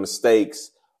of the mistakes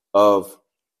of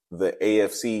the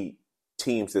AFC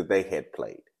teams that they had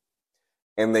played.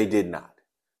 And they did not.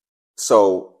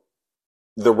 So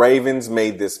the Ravens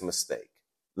made this mistake.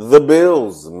 The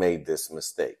Bills made this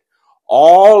mistake.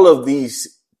 All of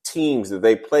these teams that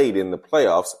they played in the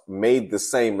playoffs made the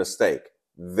same mistake.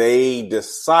 They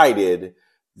decided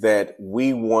that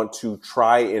we want to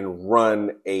try and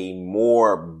run a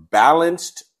more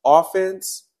balanced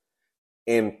offense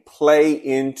and play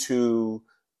into,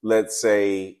 let's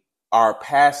say, our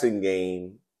passing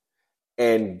game.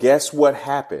 And guess what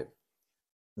happened?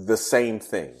 The same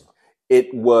thing.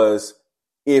 It was,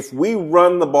 if we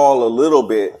run the ball a little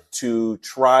bit to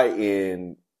try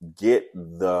and get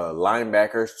the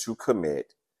linebackers to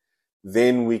commit,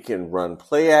 then we can run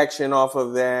play action off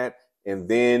of that. And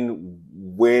then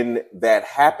when that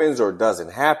happens or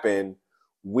doesn't happen,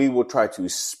 we will try to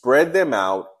spread them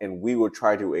out and we will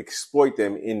try to exploit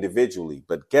them individually.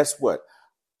 But guess what?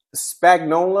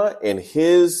 Spagnuolo and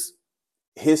his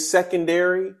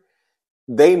secondary,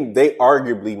 they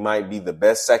arguably might be the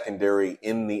best secondary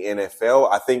in the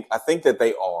NFL. I think that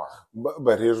they are.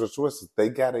 But here's what's twisted. They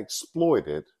got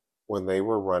exploited when they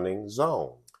were running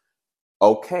zone.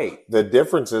 Okay. The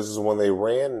difference is when they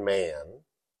ran man,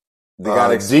 they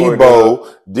got exploited.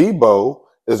 Debo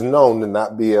is known to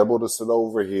not be able to sit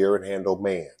over here and handle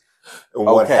man. And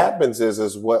what happens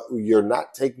is what you're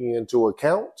not taking into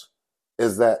account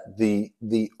is that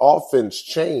the offense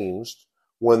changed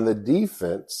when the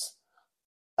defense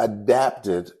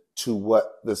adapted to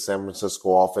what the San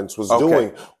Francisco offense was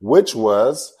doing, which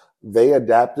was they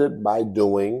adapted by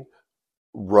doing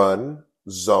run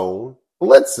zone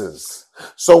blitzes.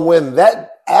 So when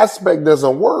that aspect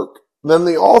doesn't work, then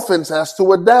the offense has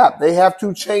to adapt. They have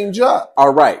to change up.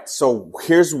 All right. So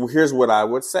here's what I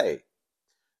would say.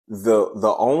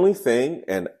 The only thing,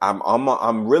 and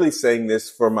I'm really saying this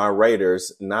for my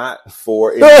Raiders, not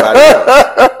for anybody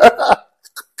else.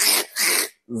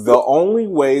 The only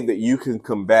way that you can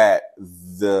combat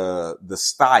the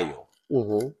style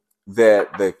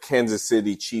that the Kansas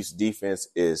City Chiefs defense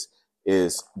is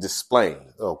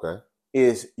displaying,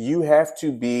 is you have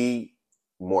to be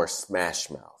more smash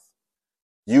mouth.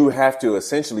 You have to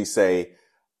essentially say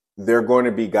there are going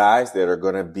to be guys that are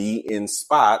going to be in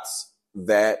spots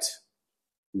that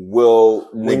will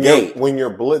negate when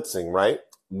you're blitzing, right?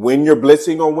 When you're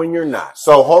blitzing or when you're not.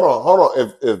 So hold on.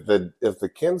 If the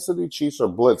Kansas City Chiefs are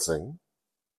blitzing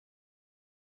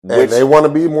and they want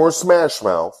to be more smash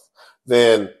mouth,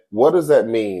 then what does that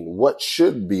mean? What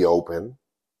should be open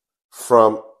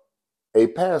from a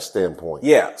pass standpoint?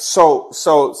 Yeah. So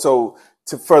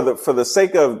for the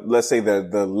sake of, let's say,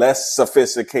 the less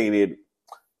sophisticated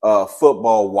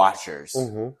football watchers,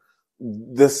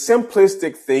 the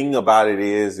simplistic thing about it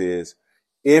is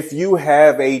if you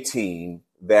have a team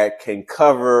that can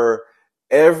cover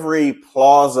every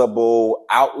plausible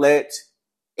outlet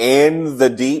and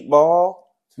the deep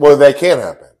ball. Well, that can't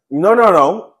happen.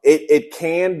 No. It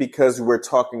can, because we're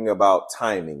talking about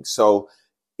timing. So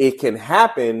it can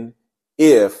happen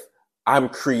if I'm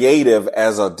creative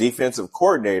as a defensive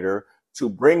coordinator to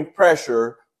bring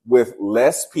pressure with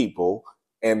less people,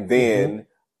 and then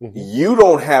you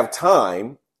don't have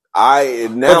time. But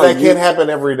that can't happen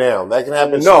every down. That can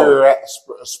happen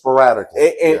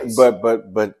sporadically.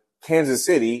 But Kansas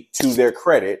City, to their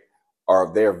credit,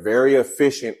 they're very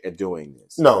efficient at doing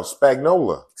this. No,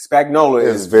 Spagnola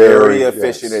is very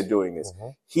efficient at doing this. Mm-hmm.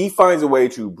 He finds a way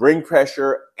to bring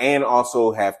pressure and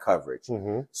also have coverage.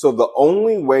 Mm-hmm. So the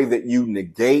only way that you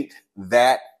negate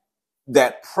that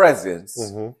presence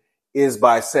mm-hmm. is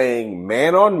by saying,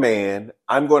 man on man,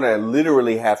 I'm going to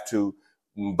literally have to,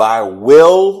 by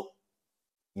will,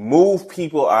 move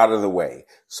people out of the way.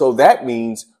 So that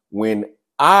means when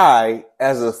I,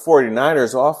 as a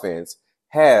 49ers offense,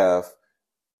 have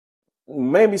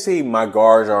maybe see my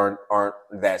guards aren't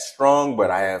that strong, but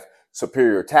I have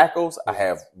superior tackles. I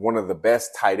have one of the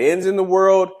best tight ends in the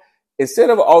world. Instead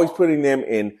of always putting them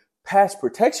in pass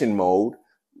protection mode,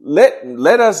 let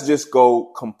us just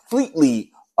go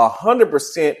completely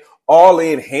 100% all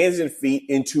in, hands and feet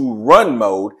into run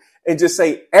mode and just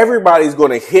say everybody's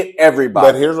going to hit everybody.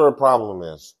 But here's what the problem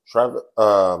is.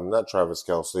 Not Travis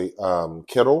Kelce.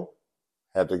 Kittle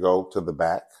had to go to the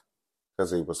back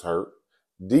because he was hurt.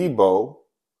 Debo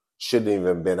shouldn't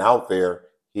even been out there.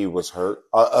 He was hurt.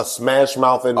 A smash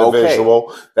mouth individual.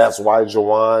 Okay. That's why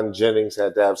Jawan Jennings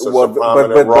had to have such a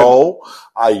prominent role.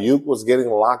 Ayuk was getting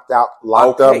locked up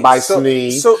by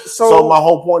Snead. So my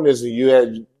whole point is that you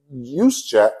had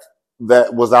Juszczyk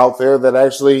that was out there that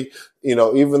actually,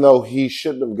 even though he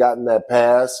shouldn't have gotten that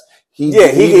pass, he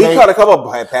caught a couple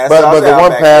of passes. But the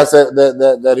one pass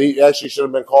that he actually should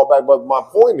have been called back. But my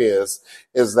point is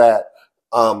that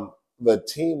the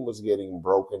team was getting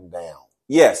broken down.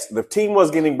 Yes, the team was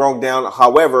getting broken down.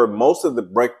 However, most of the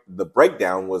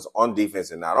breakdown was on defense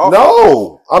and not offense.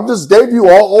 No, I just gave you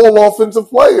all offensive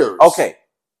players. Okay.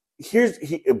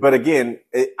 But again,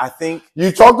 I think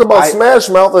you talked about smash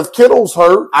mouth. If Kittle's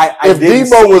hurt, if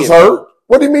Debo was hurt,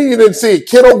 what do you mean you didn't see it?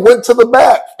 Kittle went to the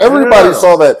back. Everybody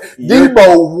saw that.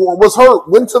 Debo was hurt,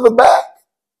 went to the back.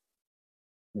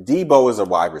 Debo is a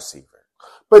wide receiver.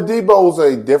 But Debo's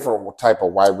a different type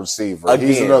of wide receiver.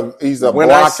 Again, he's a when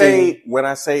blocking.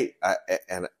 I say,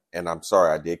 and I'm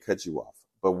sorry, I did cut you off.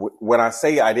 But when I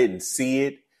say I didn't see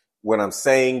it, what I'm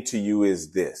saying to you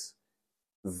is this.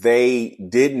 They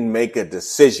didn't make a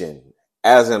decision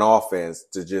as an offense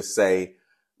to just say,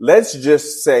 let's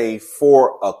just say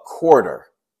for a quarter,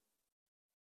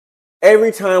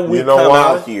 every time we come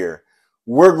out here,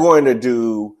 we're going to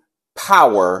do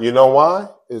power. You know why?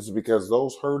 It's because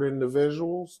those hurt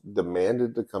individuals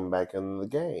demanded to come back in the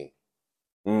game.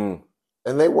 And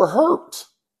they were hurt.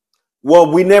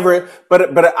 Well, we never,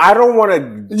 but I don't want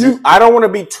to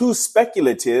be too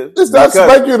speculative. It's not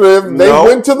speculative. They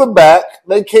went to the back,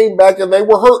 they came back and they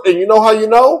were hurt. And you know how you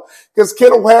know? Because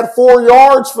Kittle had 4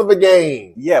 yards for the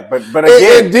game. Yeah, but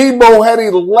again. And Debo had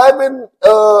 11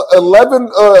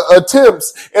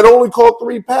 attempts and only caught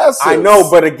 3 passes. I know,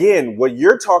 but again, what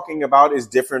you're talking about is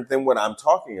different than what I'm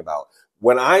talking about.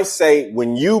 When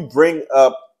you bring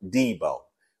up Debo,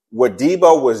 what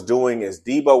Debo was doing is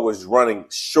Debo was running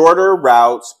shorter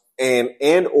routes and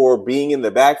or being in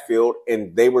the backfield,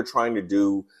 and they were trying to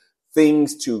do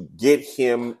things to get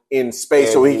him in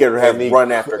space so he could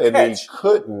run after catch. And he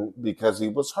couldn't because he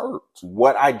was hurt.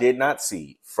 What I did not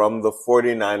see from the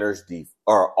 49ers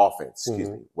offense,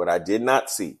 what I did not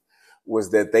see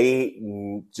was that they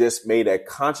just made a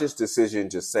conscious decision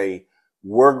to say,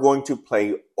 we're going to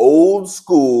play old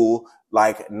school,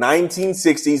 like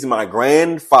 1960s, my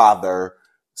grandfather,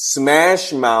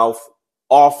 smash mouth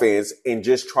offense and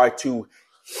just try to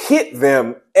hit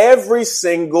them every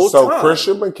single time. So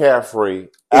Christian McCaffrey,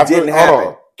 didn't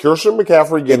happen. Christian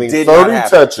McCaffrey getting 30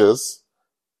 touches.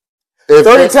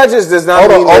 30 touches does not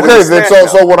mean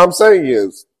so what I'm saying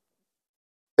is,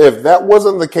 if that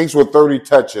wasn't the case with 30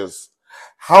 touches,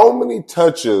 how many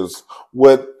touches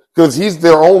would, because he's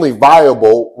their only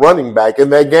viable running back in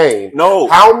that game. No.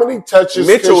 How many touches?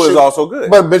 Mitchell is also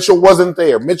good. But Mitchell wasn't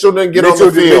there. Mitchell didn't get on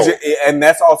the field. And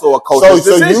that's also a coach's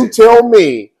decision. So you tell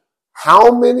me,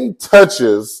 how many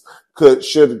touches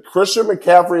should Christian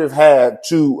McCaffrey have had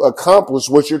to accomplish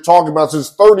what you're talking about,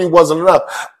 since 30 wasn't enough?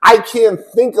 I can't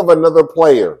think of another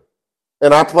player.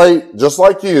 And I play just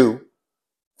like you,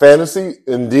 fantasy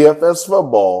and DFS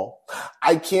football.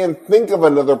 I can't think of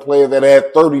another player that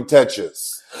had 30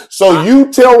 touches. So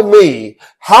you tell me,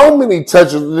 how many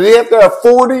touches? Do they have to have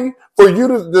 40 for you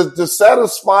to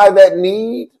satisfy that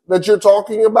need that you're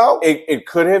talking about? It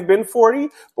could have been 40,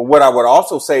 but what I would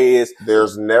also say is,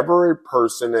 there's never a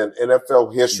person in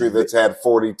NFL history that's had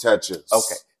 40 touches.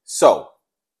 Okay. So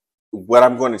what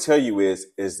I'm going to tell you is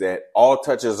that all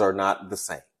touches are not the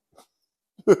same.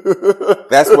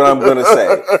 That's what I'm going to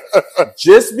say.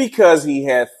 Just because he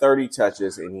had 30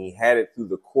 touches and he had it through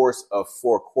the course of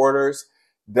 4 quarters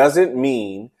doesn't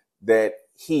mean that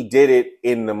he did it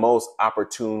in the most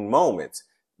opportune moments.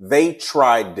 They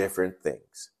tried different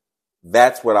things.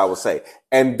 That's what I would say.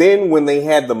 And then when they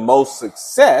had the most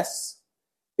success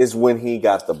is when he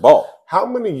got the ball. How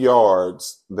many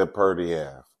yards did Purdy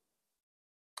have?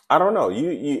 I don't know.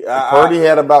 Purdy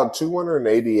had about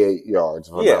 288 yards,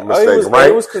 if I'm not mistaken, right?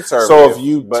 It was conservative. So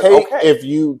if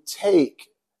you take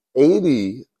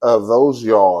 80 of those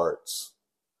yards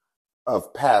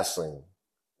of passing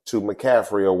to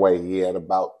McCaffrey away, he had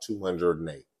about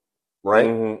 208, right?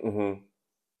 208.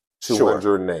 Sure.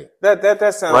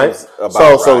 That sounds right? about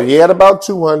right. So he had about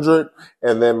 200,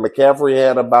 and then McCaffrey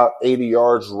had about 80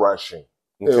 yards rushing,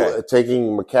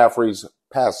 taking McCaffrey's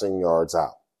passing yards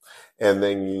out. And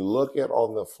then you look at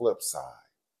on the flip side,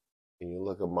 and you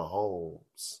look at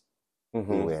Mahomes,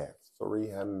 who had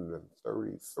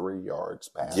 333 yards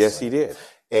passing. Yes, he did.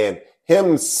 And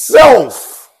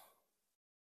himself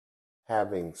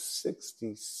having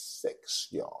 66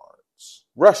 yards.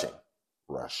 Rushing.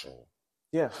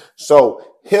 Yeah.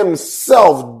 So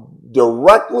himself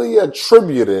directly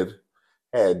attributed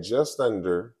had just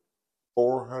under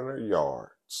 400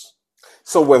 yards.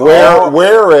 So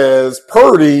whereas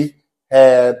Purdy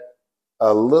had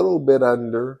a little bit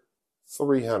under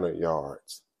 300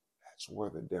 yards. That's where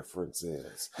the difference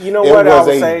is. You know what? It was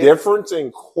a difference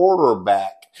in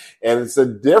quarterback, and it's a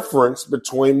difference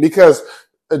between, because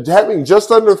having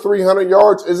just under 300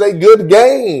 yards is a good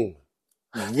game.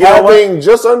 Having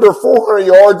just under 400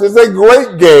 yards is a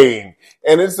great game.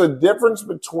 And it's a difference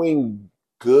between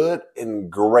good and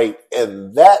great.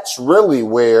 And that's really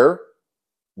where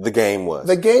the game was.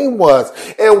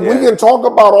 And we can talk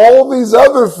about all these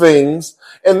other things.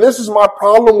 And this is my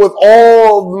problem with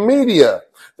all the media.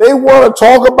 They want to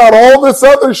talk about all this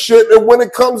other shit. And when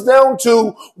it comes down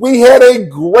to, we had a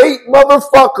great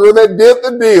motherfucker that did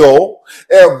the deal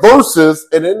versus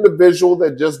an individual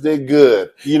that just did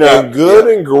good. And good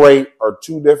and great are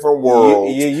two different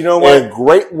worlds. You know what? And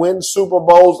great wins Super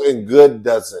Bowls and good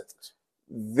doesn't.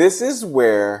 This is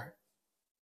where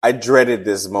I dreaded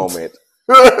this moment.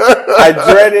 I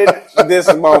dreaded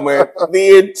this moment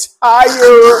the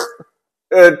entire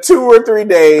 2 or 3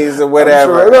 days or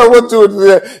whatever.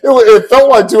 It felt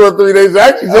like 2 or 3 days.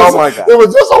 Actually, oh my God. It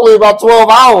was just only about 12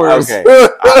 hours. Okay.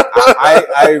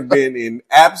 I've been in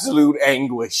absolute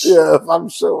anguish. Yes, I'm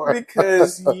sure.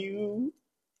 Because you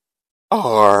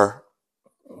are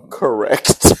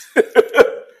correct.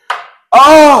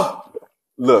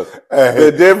 Look,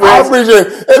 the difference. I appreciate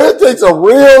it. And it takes a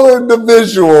real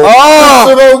individual to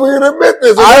sit over here and admit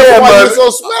this. That's why you're so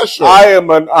special. I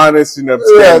am an honest and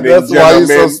upstanding that's gentleman.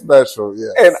 Why you're so special.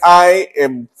 Yes. And I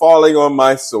am falling on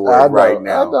my sword right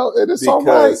now. I know. It is because all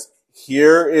right.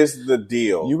 Here is the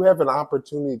deal. You have an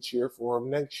opportunity to cheer for him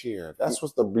next year. That's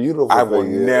what's the beautiful thing. I will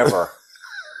never,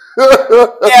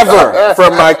 ever,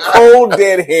 from my cold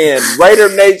dead hand,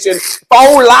 Raider Nation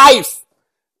for life.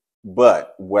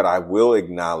 But what I will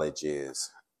acknowledge is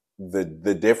the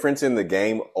difference in the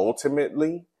game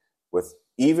ultimately,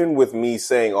 even with me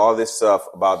saying all this stuff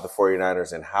about the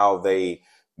 49ers and how they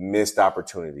missed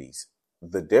opportunities,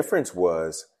 the difference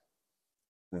was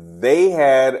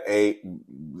they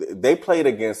played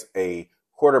against a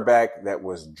quarterback that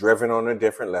was driven on a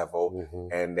different level,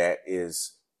 and that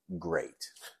is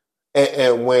great.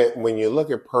 And when you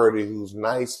look at Purdy, who's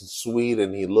nice and sweet,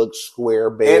 and he looks square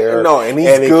bare, and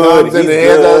he's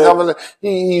good.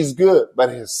 He's good, but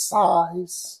his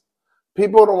size,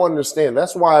 people don't understand.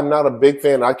 That's why I'm not a big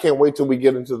fan. I can't wait till we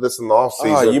get into this in the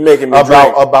offseason. You making me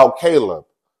about Caleb.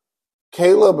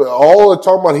 Caleb, all the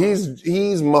talking about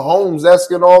he's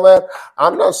Mahomes-esque and all that.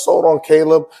 I'm not sold on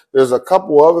Caleb. There's a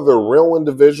couple other real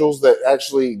individuals that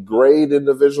actually grade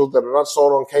individuals that are not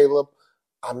sold on Caleb.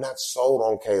 I'm not sold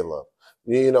on Caleb.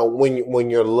 When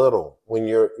you're little, when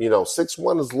you're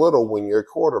 6'1" is little when you're a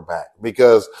quarterback,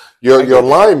 because your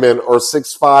linemen are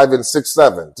 6'5" and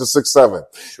 6'7" to 6'7".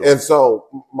 Sure. And so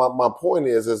my point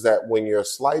is that when you're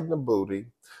sliding the booty,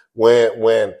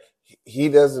 when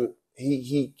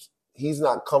he's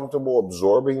not comfortable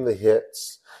absorbing the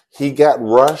hits, he got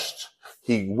rushed.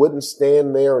 He wouldn't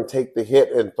stand there and take the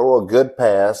hit and throw a good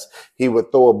pass. He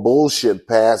would throw a bullshit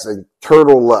pass and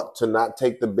turtle up to not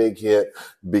take the big hit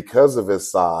because of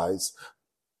his size.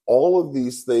 All of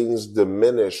these things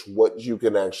diminish what you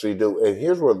can actually do. And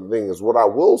here's what the thing is. What I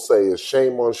will say is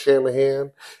shame on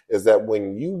Shanahan is that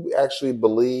when you actually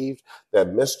believed that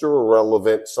Mr.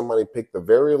 Irrelevant, somebody picked the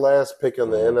very last pick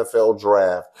in the NFL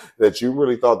draft, that you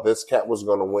really thought this cat was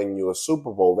going to win you a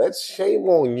Super Bowl, that's shame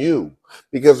on you.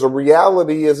 Because the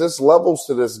reality is it's levels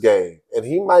to this game. And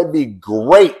he might be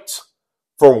great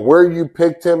from where you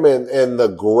picked him, and the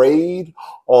grade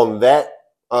on that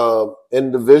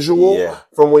individual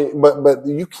from when, but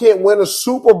you can't win a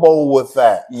Super Bowl with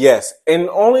that. Yes, and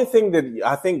the only thing that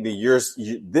I think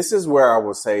this is where I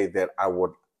would say that I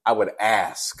would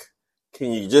ask,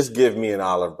 can you just give me an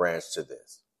olive branch to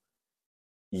this?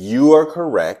 You are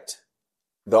correct.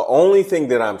 The only thing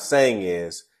that I'm saying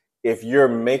is, if you're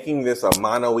making this a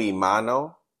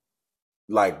mano-a-mano,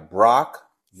 like Brock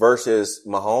versus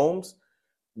Mahomes,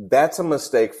 that's a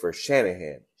mistake for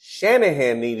Shanahan.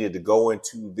 Shanahan needed to go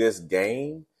into this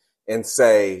game and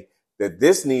say that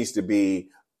this needs to be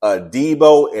a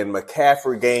Debo and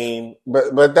McCaffrey game.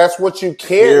 But that's what you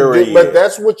can't do. But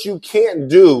that's what you can't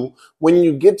do when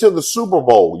you get to the Super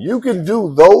Bowl. You can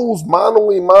do those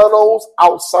mano-a-manos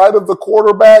outside of the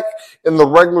quarterback in the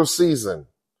regular season.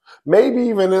 Maybe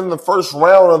even in the first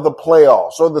round of the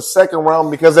playoffs or the second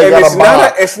round because they got a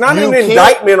bye. It's not an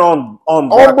indictment on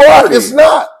Brock. It's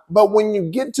not. But when you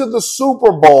get to the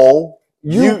Super Bowl,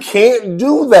 you can't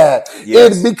do that.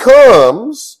 Yes. It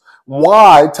becomes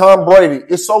why Tom Brady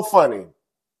is so funny.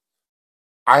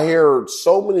 I hear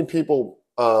so many people,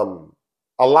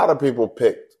 a lot of people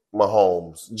picked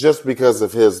Mahomes just because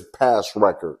of his past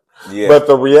record. Yeah. But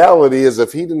the reality is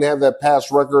if he didn't have that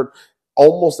past record,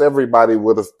 almost everybody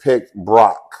would have picked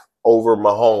Brock over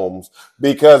Mahomes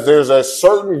because there's a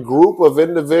certain group of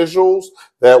individuals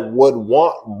that would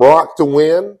want Brock to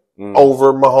win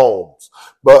over Mahomes.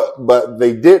 But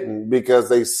they didn't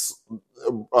because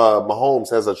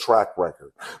Mahomes has a track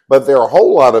record. But there are a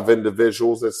whole lot of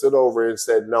individuals that sit over and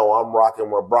said, no, I'm rocking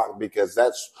with Brock because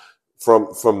that's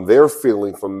from their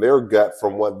feeling, from their gut,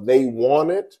 from what they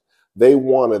wanted. They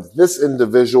wanted this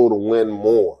individual to win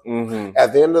more. Mm-hmm.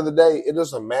 At the end of the day, it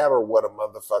doesn't matter what a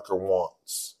motherfucker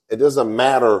wants. It doesn't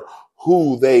matter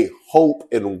who they hope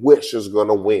and wish is going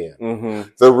to win. Mm-hmm.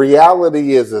 The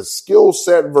reality is a skill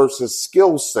set versus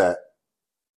skill set.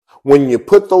 When you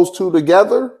put those two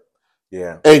together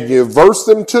and you verse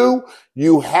them two,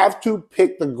 you have to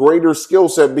pick the greater skill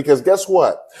set because guess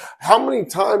what? How many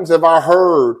times have I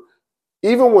heard,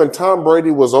 even when Tom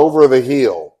Brady was over the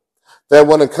hill, that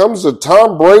when it comes to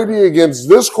Tom Brady against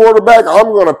this quarterback, I'm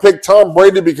going to pick Tom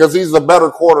Brady because he's the better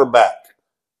quarterback.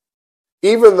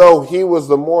 Even though he was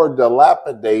the more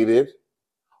dilapidated,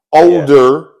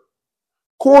 older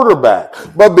quarterback.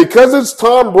 But because it's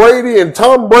Tom Brady and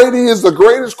Tom Brady is the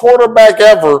greatest quarterback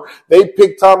ever, they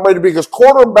pick Tom Brady because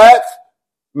quarterback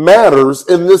matters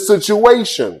in this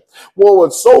situation. Well,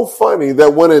 it's so funny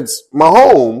that when it's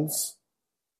Mahomes,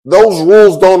 those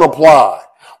rules don't apply.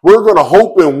 We're going to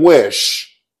hope and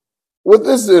wish with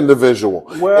this individual.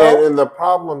 Well, and the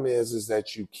problem is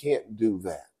that you can't do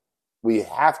that. We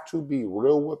have to be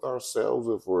real with ourselves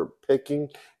if we're picking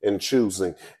and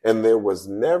choosing. And there was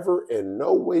never in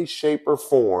no way, shape, or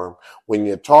form when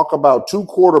you talk about two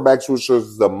quarterbacks, which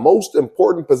is the most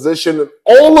important position in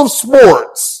all of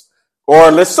sports.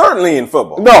 Or certainly in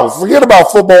football. No, forget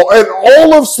about football. In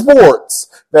all of sports,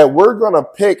 that we're going to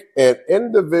pick an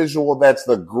individual that's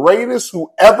the greatest who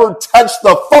ever touched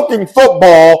the fucking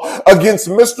football against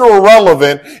Mr.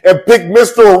 Irrelevant and pick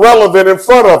Mr. Irrelevant in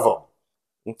front of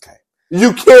him. Okay.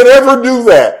 You can't ever do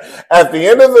that. At the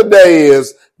end of the day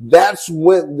that's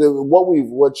when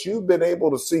what you've been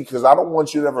able to see, because I don't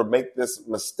want you to ever make this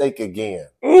mistake again.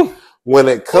 When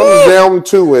it comes down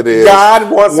to it is God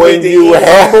wants when you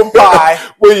have pie.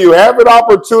 When you have an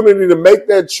opportunity to make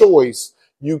that choice,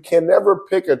 you can never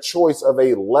pick a choice of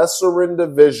a lesser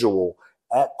individual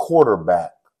at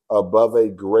quarterback above a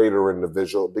greater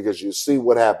individual, because you see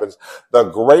what happens. The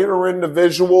greater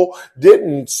individual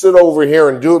didn't sit over here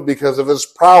and do it because of his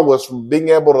prowess from being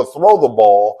able to throw the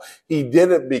ball. He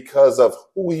did it because of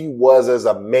who he was as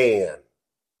a man.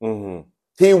 Mm-hmm.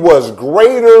 He was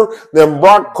greater than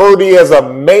Brock Purdy as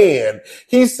a man.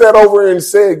 He sat over and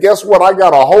said, guess what? I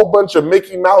got a whole bunch of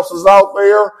Mickey Mouses out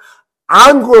there.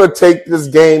 I'm going to take this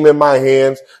game in my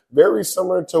hands, very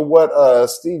similar to what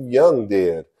Steve Young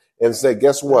did. And said,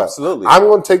 guess what? Absolutely. I'm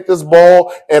going to take this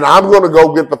ball and I'm going to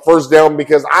go get the first down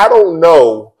because I don't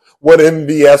know what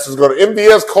MVS is going to.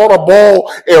 MVS caught a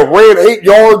ball and ran 8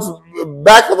 yards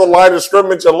back of the line of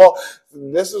scrimmage.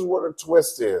 This is what the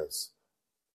twist is.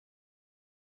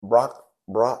 Brock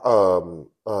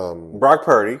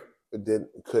Purdy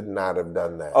could not have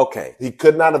done that. Okay. He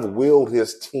could not have willed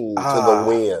his team to the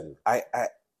win.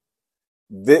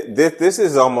 This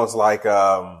is almost like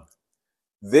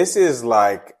this is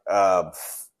like I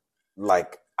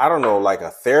don't know, like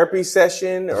a therapy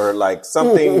session or like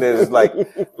something that is like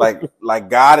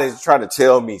God is trying to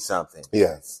tell me something.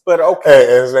 Yes. But okay.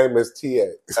 Hey, his name is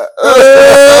T.A.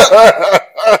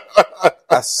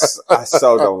 I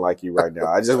so don't like you right now.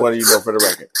 I just want you to know for the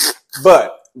record.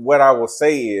 But what I will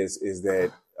say is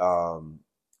that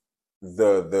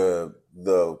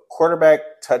the quarterback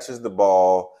touches the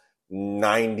ball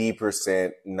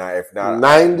 90%, if not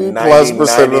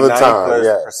 90+% of the time.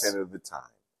 Yes. percent of the time.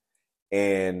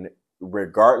 And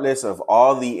regardless of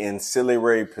all the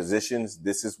ancillary positions,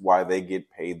 this is why they get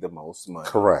paid the most money.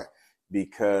 Correct.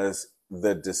 Because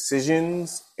the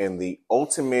decisions and the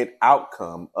ultimate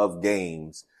outcome of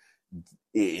games,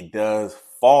 it does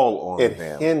fall on them.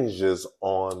 It hinges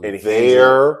on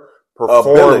their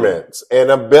performance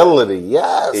and ability.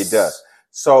 Yes. It does.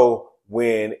 So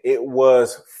when it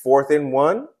was 4th and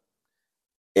 1,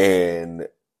 and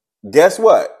guess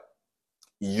what?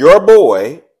 Your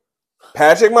boy,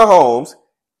 Patrick Mahomes,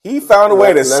 he found a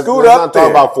way to scoot up there. Let's not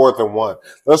talk about 4th and 1.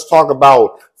 Let's talk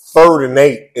about 3rd and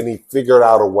 8, and he figured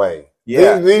out a way.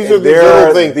 Yeah, these are the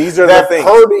little things. These are that the things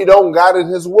Purdy don't got in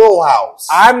his wheelhouse.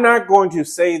 I'm not going to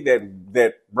say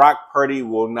that Brock Purdy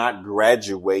will not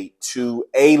graduate to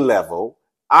a level.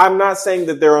 I'm not saying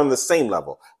that they're on the same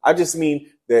level. I just mean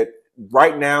that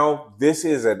right now, this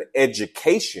is an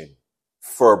education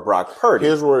for Brock Purdy.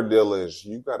 Here's where the deal is.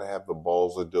 You got to have the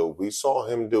balls to do it. We saw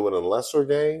him do it in lesser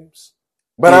games,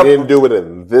 but he didn't do it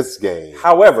in this game.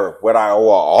 However, what I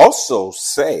will also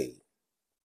say,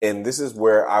 and this is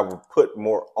where I would put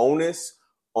more onus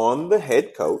on the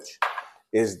head coach,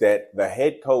 is that the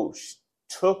head coach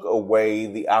took away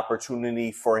the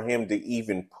opportunity for him to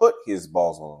even put his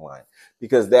balls on the line.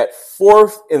 Because that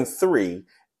 4th and 3,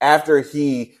 after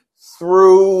he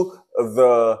threw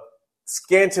the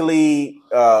scantily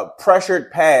pressured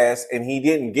pass and he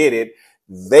didn't get it,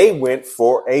 they went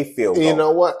for a field goal. You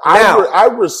know what? Now, I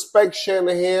respect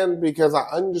Shanahan because I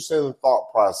understand the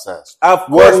thought process. Of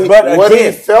course, what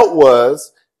he felt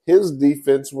was his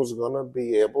defense was going to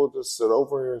be able to sit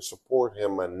over here and support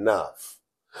him enough.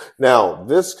 Now,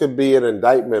 this could be an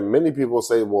indictment. Many people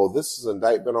say, well, this is an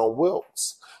indictment on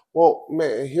Wilkes. Well,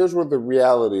 man, here's what the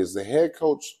reality is. The head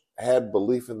coach had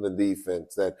belief in the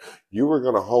defense that you were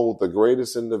going to hold the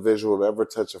greatest individual to ever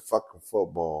touch a fucking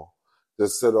football to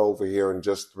sit over here in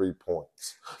just 3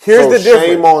 points. Here's the difference.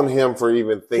 Shame on him for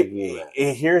even thinking that.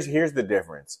 Here's the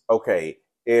difference. Okay,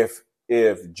 if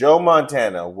Joe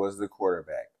Montana was the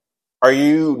quarterback, are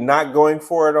you not going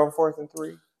for it on 4th and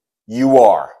 3? You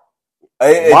are.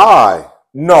 Why?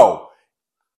 No.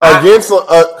 Against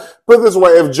put it this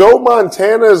way, if Joe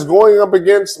Montana is going up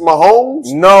against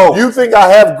Mahomes, no, you think I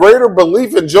have greater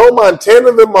belief in Joe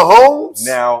Montana than Mahomes?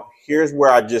 Now, here's where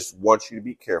I just want you to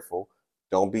be careful.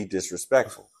 Don't be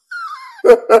disrespectful.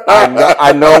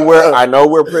 I know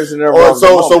we're prisoner of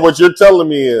so what you're telling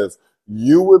me is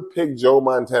you would pick Joe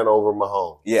Montana over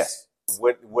Mahomes? Yes.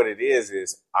 What it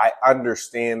is I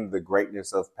understand the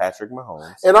greatness of Patrick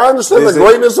Mahomes. And I understand the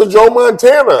greatness of Joe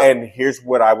Montana. And here's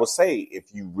what I will say.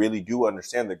 If you really do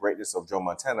understand the greatness of Joe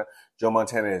Montana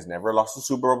has never lost a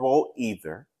Super Bowl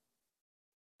either.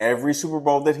 Every Super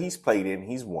Bowl that he's played in,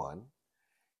 he's won.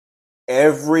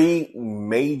 Every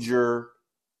major,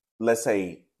 let's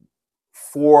say,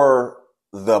 for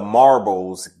the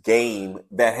marbles game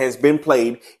that has been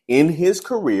played in his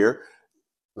career,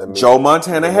 Joe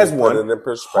Montana has won.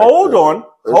 Hold on.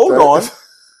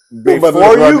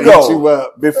 Before you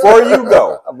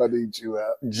go, I'm going to eat you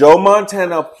up. Joe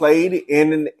Montana played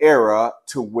in an era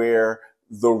to where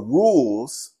the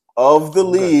rules of the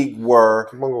league were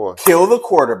kill the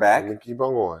quarterback. Keep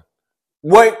on going.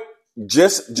 Wait,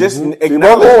 just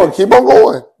acknowledge. Keep on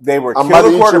going. They were kill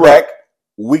the quarterback.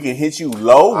 We can hit you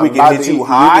low. We can hit you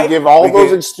high. You can give all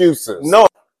those excuses. No,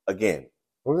 again.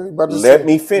 Let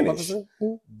me finish.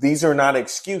 These are not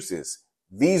excuses.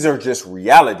 These are just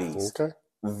realities. Okay.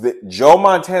 Joe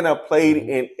Montana played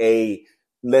in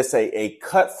let's say, a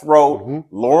cutthroat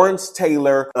Lawrence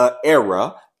Taylor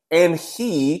era, and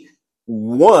he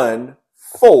won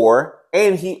 4,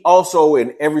 and he also,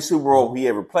 in every Super Bowl he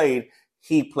ever played,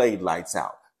 he played lights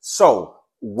out. So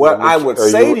what I would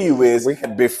say to you is,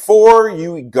 before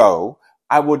you go,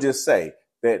 I will just say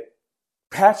that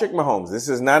Patrick Mahomes, this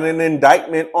is not an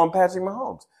indictment on Patrick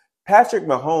Mahomes. Patrick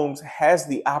Mahomes has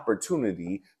the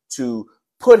opportunity to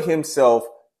put himself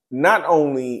not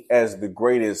only as the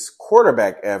greatest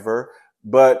quarterback ever,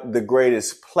 but the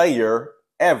greatest player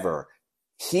ever.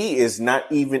 He is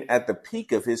not even at the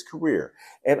peak of his career.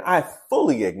 And I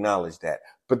fully acknowledge that.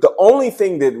 But the only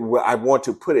thing that I want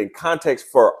to put in context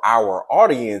for our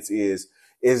audience is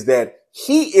that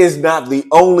he is not the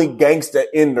only gangster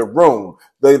in the room.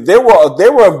 There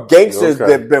were gangsters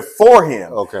that before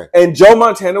him. Okay. And Joe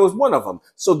Montana was one of them.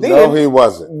 So then, no, he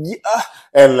wasn't.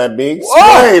 And let me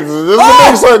explain.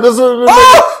 How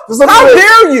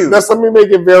dare you? Let me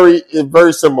make it very,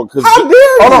 very simple. How dare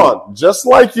you? Hold on. Just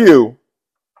like you,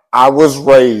 I was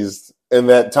raised in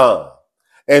that time.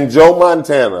 And Joe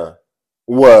Montana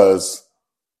was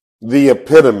the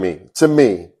epitome to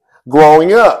me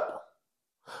growing up.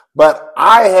 But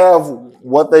I have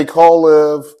what they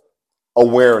call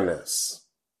awareness.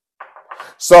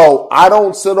 So I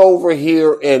don't sit over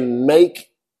here and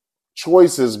make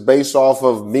choices based off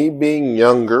of me being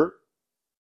younger,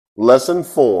 less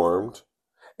informed,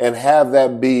 and have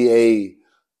that be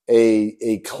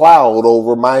a cloud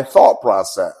over my thought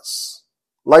process,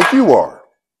 like you are.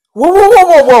 Whoa.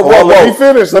 Let me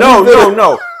finish.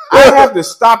 No. I have to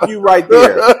stop you right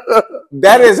there.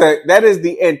 That is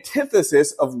the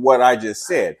antithesis of what I just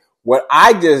said. What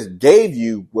I just gave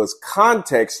you was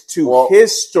context to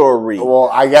his story. Well,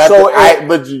 I got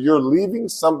but you're leaving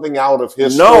something out of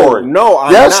his story. No,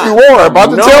 I'm yes, not. You are. I'm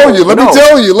about to tell you. Let me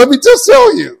tell you. Let me just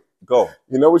tell you. Go.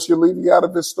 You know what you're leaving out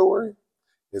of his story?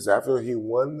 Is after he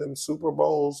won them Super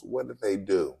Bowls, what did they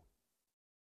do?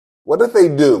 What did they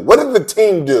do? What did the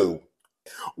team do?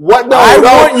 I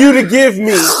want you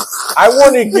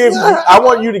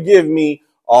to give me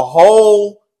a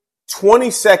whole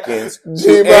 20 seconds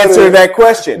to answer that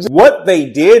question. What they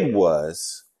did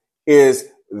is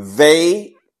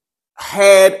they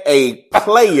had a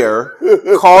player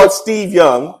called Steve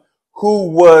Young who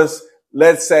was,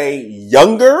 let's say,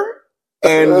 younger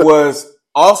and was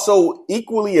also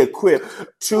equally equipped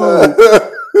to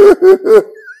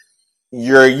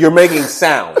you're making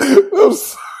sound. I'm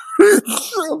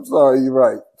sorry, you're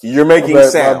right. You're making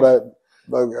sound.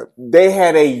 My bad. They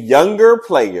had a younger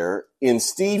player in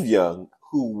Steve Young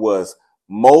who was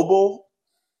mobile,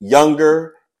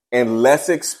 younger, and less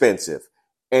expensive.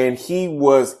 And he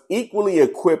was equally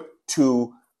equipped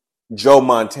to Joe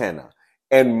Montana.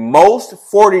 And most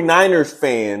 49ers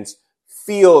fans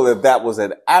feel that was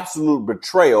an absolute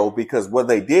betrayal because what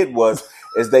they did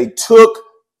is they took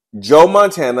Joe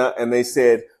Montana and they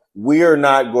said, we're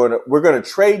going to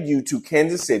trade you to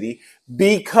Kansas City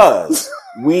because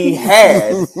we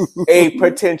had a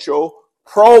potential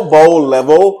Pro Bowl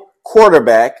level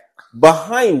quarterback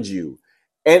behind you.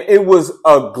 And it was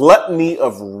a gluttony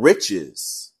of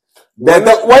riches.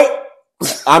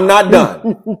 I'm not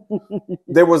done.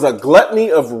 There was a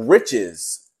gluttony of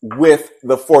riches with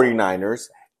the 49ers,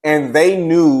 and they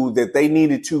knew that they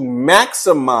needed to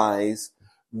maximize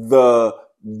the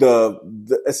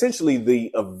essentially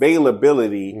the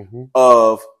availability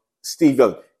of Steve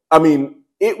Young. I mean,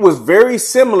 it was very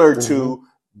similar to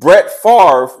Brett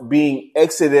Favre being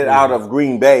exited out of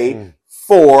Green Bay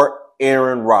for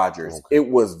Aaron Rodgers. Okay. It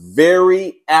was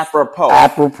very apropos.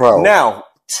 Now,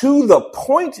 to the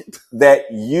point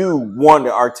that you want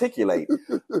to articulate,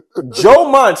 Joe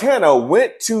Montana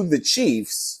went to the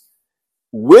Chiefs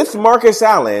with Marcus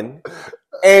Allen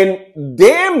and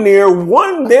damn near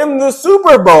won them the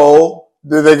Super Bowl.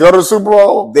 Did they go to the Super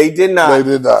Bowl? They did not. They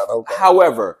did not. Okay.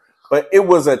 However, but it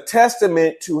was a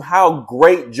testament to how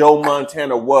great Joe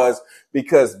Montana was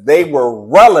because they were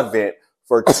relevant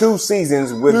for 2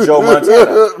 seasons with Joe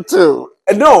Montana. 2.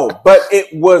 No, but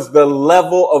it was the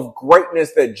level of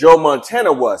greatness that Joe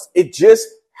Montana was. It just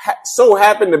so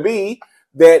happened to be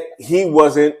that he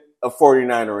wasn't a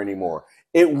 49er anymore.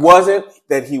 It wasn't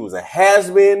that he was a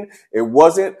has-been. It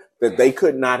wasn't that they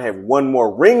could not have won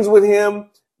more rings with him.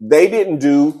 They didn't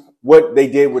do what they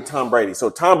did with Tom Brady. So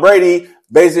Tom Brady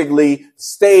basically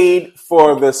stayed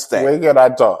for the stay. When can I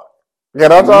talk?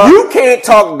 Can I talk? You can't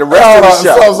talk the rest of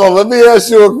the show. So let me ask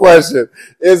you a question.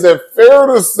 Is it fair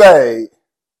to say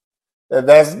that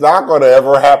that's not going to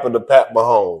ever happen to Pat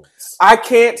Mahomes? I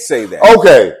can't say that.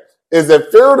 Okay. Is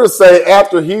it fair to say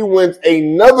after he wins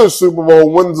another Super Bowl,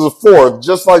 wins the 4th,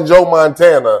 just like Joe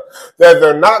Montana, that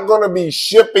they're not going to be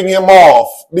shipping him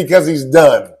off because he's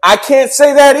done? I can't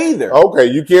say that either. Okay,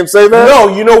 you can't say that? No,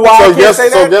 you know why I can't say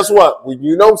that? So guess what? When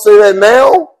you don't say that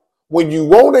now, when you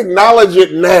won't acknowledge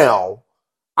it now,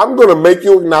 I'm going to make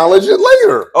you acknowledge it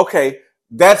later. Okay.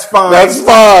 That's fine. That's fine.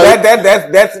 So at the end of the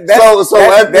day,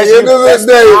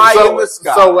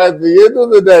 so at the end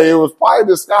of the day, it was pie in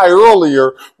the sky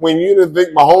earlier when you didn't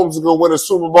think Mahomes was going to win a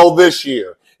Super Bowl this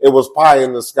year. It was pie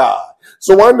in the sky.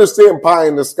 So I understand pie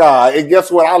in the sky, and guess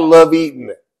what? I love eating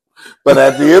it. But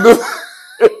at the end of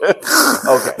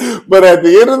But at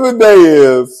the end of the day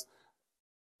is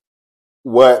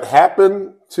what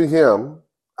happened to him.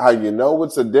 How you know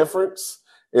it's a difference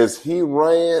is he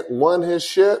won his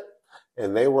shit.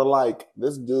 And they were like,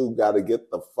 this dude got to get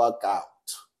the fuck out.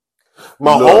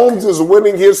 Mahomes is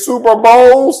winning his Super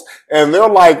Bowls, and they're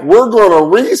like, we're going to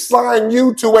re-sign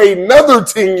you to another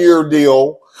 10-year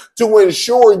deal to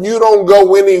ensure you don't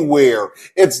go anywhere.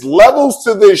 It's levels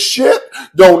to this shit.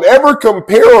 Don't ever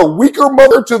compare a weaker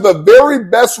mother to the very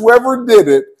best who ever did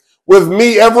it with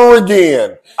me ever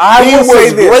again. He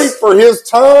was great for his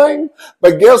time,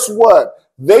 but guess what?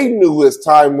 They knew his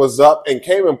time was up and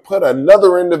came and put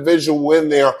another individual in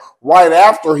there right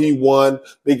after he won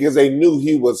because they knew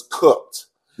he was cooked.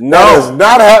 No. That is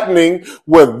not happening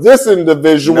with this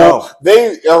individual. No.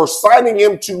 They are signing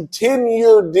him to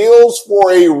 10-year deals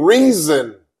for a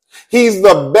reason. He's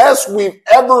the best we've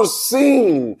ever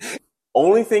seen.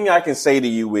 Only thing I can say to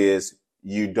you is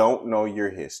you don't know your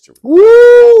history.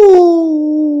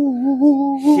 Woo!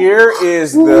 Here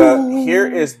is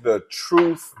the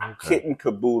truth, kit and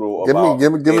caboodle about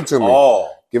give it to me.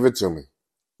 All. Give it to me.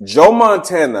 Joe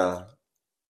Montana,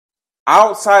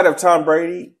 outside of Tom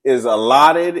Brady, is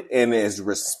allotted and is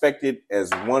respected as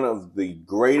one of the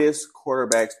greatest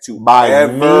quarterbacks to by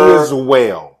me as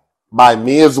well. By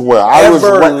me as well.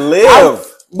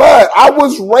 But I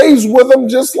was raised with him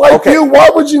just like you. Why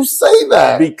would you say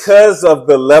that? Because of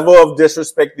the level of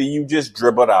disrespect that you just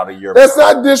dribbled out of your That's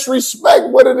mouth. Not disrespect.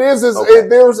 What it is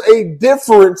there's a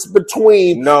difference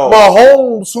between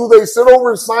Mahomes, who they sent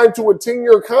over and signed to a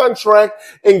 10-year contract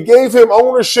and gave him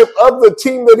ownership of the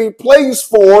team that he plays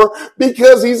for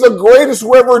because he's the greatest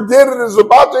who ever did it, is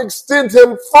about to extend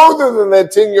him further than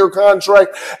that 10-year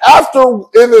contract. After,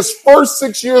 in his first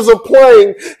 6 years of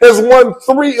playing, has won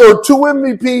 2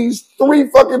 MVPs, 3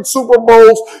 fucking Super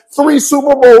Bowls, 3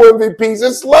 Super Bowl MVPs.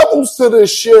 It's levels to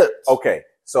this shit. Okay,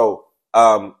 so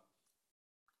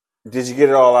did you get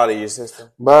it all out of your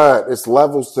system? But it's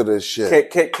levels to this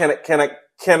shit. Can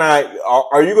I?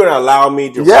 Are you going to allow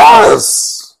me to?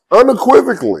 Yes,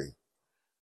 unequivocally.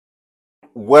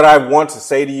 What I want to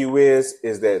say to you is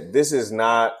that this is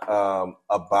not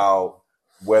about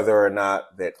whether or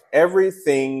not that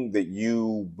everything that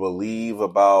you believe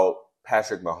about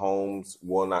Patrick Mahomes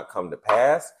will not come to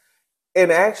pass. In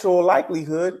actual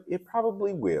likelihood, it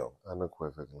probably will.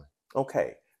 Unequivocally.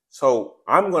 Okay. So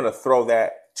I'm going to throw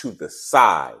that to the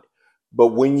side. But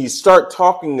when you start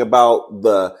talking about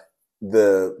the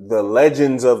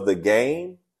legends of the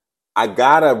game, I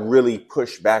got to really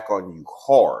push back on you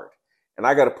hard. And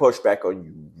I got to push back on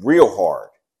you real hard.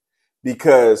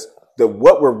 Because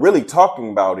what we're really talking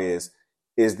about is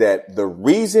that the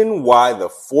reason why the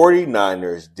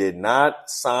 49ers did not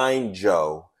sign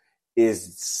Joe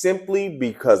is simply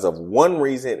because of one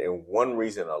reason and one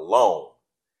reason alone.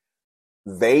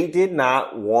 They did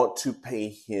not want to pay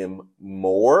him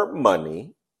more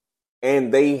money,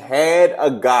 and they had a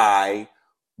guy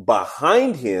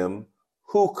behind him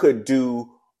who could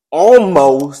do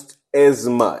almost as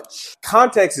much.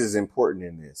 Context is important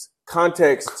in this.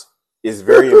 Context is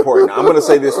very important. I'm going to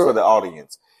say this for the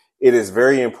audience. It is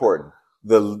very important.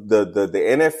 The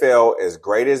NFL, as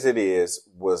great as it is,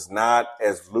 was not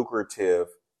as lucrative,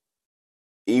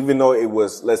 even though it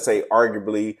was, let's say,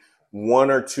 arguably one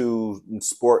or two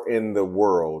sport in the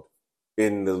world,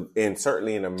 and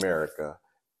certainly in America,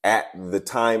 at the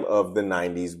time of the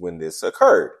 90s when this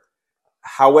occurred.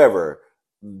 However,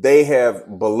 they have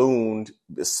ballooned,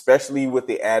 especially with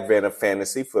the advent of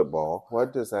fantasy football.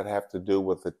 What does that have to do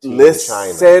with the team in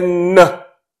China?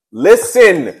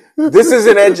 Listen, this is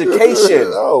an education.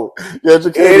 Oh, you're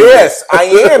educating me. It is. I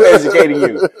am educating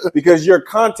you because your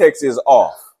context is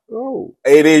off. Oh.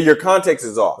 It is. Your context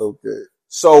is off. Okay.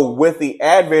 So with the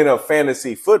advent of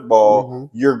fantasy football,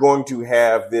 you're going to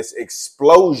have this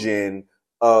explosion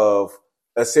of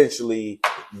essentially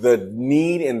the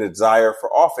need and desire for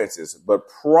offenses. But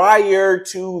prior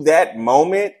to that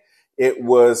moment, it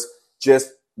was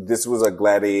just, this was a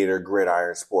gladiator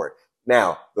gridiron sport.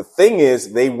 Now, the thing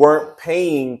is, they weren't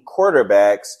paying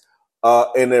quarterbacks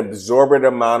an absorbent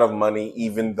amount of money,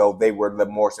 even though they were the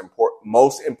most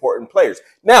important players.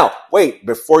 Now, wait,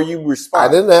 before you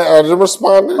respond. I didn't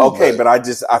respond. Okay, but I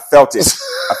felt it.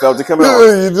 I felt it coming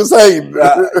on. You just hate.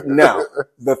 Now,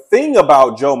 the thing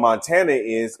about Joe Montana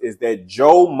is that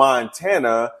Joe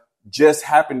Montana just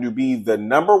happened to be the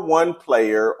number one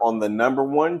player on the number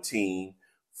one team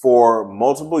for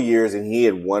multiple years, and he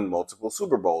had won multiple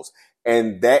Super Bowls.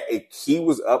 And that he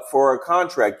was up for a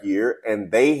contract year,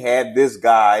 and they had this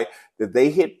guy that they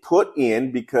had put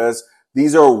in because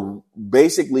these are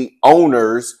basically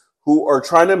owners who are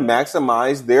trying to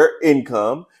maximize their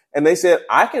income. And they said,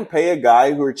 I can pay a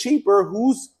guy who are cheaper,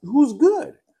 who's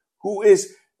good, who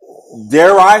is,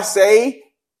 dare I say,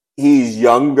 he's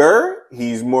younger,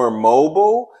 he's more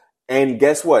mobile, and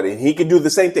guess what? And he can do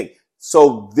the same thing.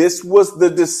 So this was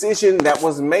the decision that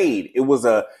was made. It was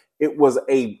a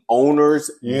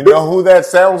owner's. You know who that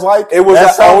sounds like?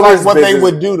 That sounds like what they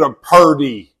would do to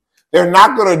Purdy. They're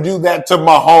not going to do that to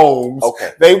Mahomes.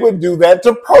 Okay. They would do that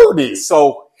to Purdy.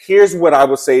 So here's what I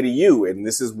would say to you, and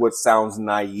this is what sounds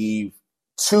naive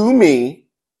to me,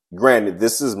 granted,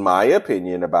 this is my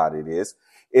opinion about it,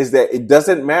 is that it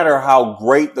doesn't matter how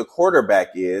great the quarterback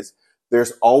is.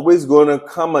 There's always going to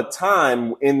come a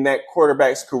time in that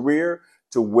quarterback's career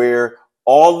to where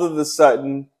all of a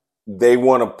sudden they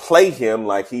want to play him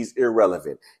like he's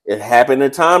irrelevant. It happened to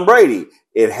Tom Brady.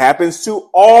 It happens to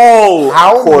all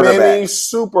How quarterbacks. many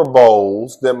Super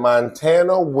Bowls did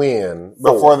Montana win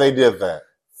before they did that?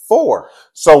 4.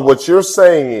 So what you're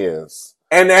saying is,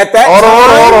 and at that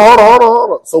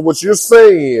hold on. So what you're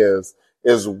saying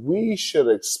is we should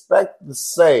expect the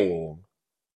same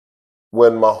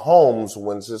when Mahomes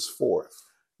wins his 4th.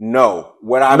 No.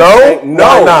 What I'm saying, no.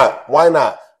 Why not? Why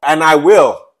not? And I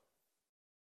will.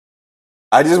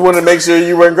 I just want to make sure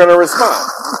you weren't going to respond.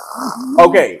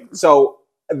 Okay, so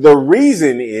the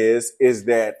reason is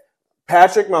that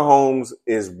Patrick Mahomes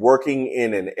is working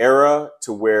in an era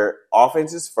to where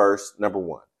offense is first, number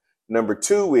one. Number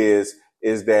two is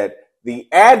that the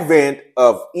advent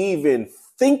of even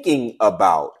thinking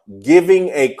about giving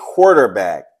a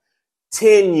quarterback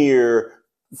 10-year,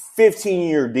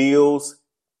 15-year deals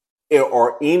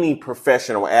or any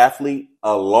professional athlete,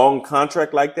 a long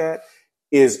contract like that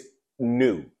is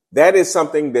new. That is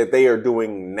something that they are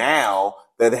doing now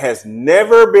that has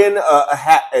never been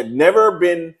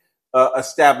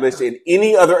established in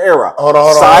any other era. Hold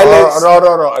on.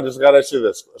 No. I just got to ask you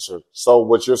this question. So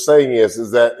what you're saying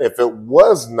is that if it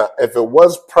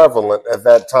was prevalent at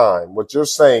that time, what you're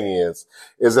saying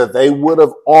is that they would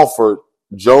have offered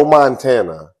Joe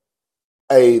Montana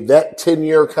that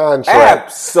 10-year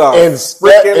contract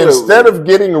instead of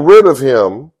getting rid of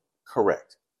him.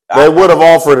 Correct. They would have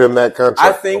offered him that contract.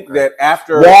 I think that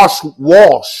after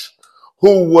Walsh,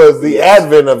 who was the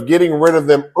advent of getting rid of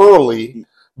them early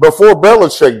before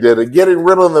Belichick did it, getting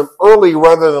rid of them early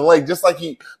rather than late, just like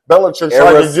Belichick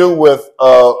tried to do with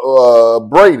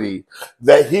Brady,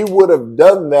 that he would have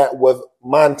done that with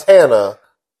Montana.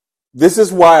 This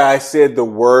is why I said the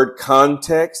word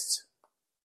context,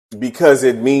 because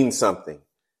it means something.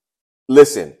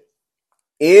 Listen,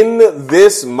 in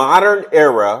this modern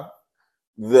era,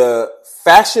 the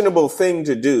fashionable thing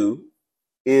to do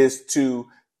is to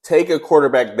take a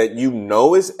quarterback that you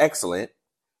know is excellent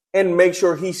and make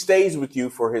sure he stays with you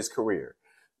for his career.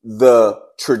 The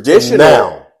traditional,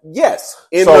 now, yes,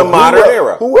 in the modern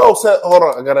era. Who else? Hold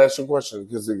on, I got to ask you a question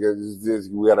because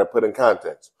we got to put in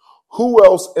context. Who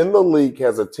else in the league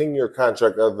has a 10-year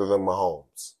contract other than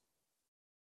Mahomes?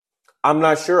 I'm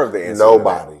not sure of the answer.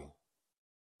 Nobody.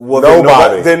 Well,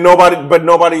 nobody. Then nobody. But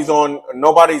nobody's on.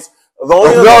 Nobody's. The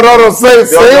only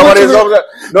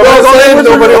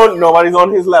nobody's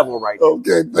on his level right now.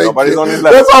 Okay, thank nobody's you. On his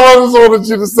level. That's all I just wanted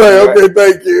you to say. Right. Okay,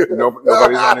 thank you.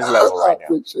 Nobody's on his level right now. I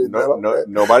appreciate that.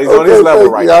 Nobody's on his level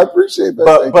right now. I appreciate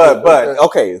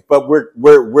that. But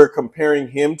we're comparing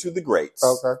him to the greats.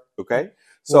 Okay.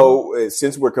 So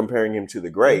since we're comparing him to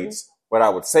the greats, what I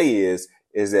would say is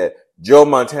that Joe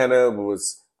Montana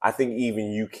was, I think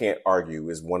even you can't argue,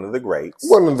 is one of the greats.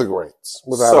 One of the greats,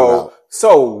 without a doubt.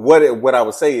 So what I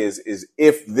would say is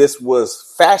if this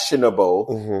was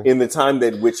fashionable in the time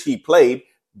that which he played,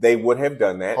 they would have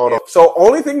done that. So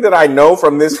only thing that I know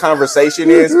from this conversation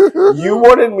is you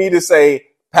wanted me to say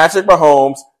Patrick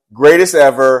Mahomes, greatest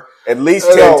ever, at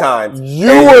least 10 times. You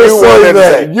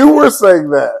were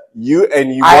saying that.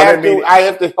 I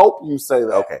have to help you say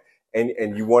that. Okay.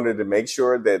 And you wanted to make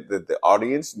sure that the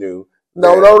audience knew.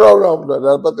 No,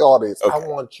 but the audience. Okay. I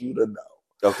want you to know.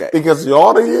 Okay. Because the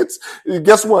audience,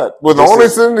 guess what? With the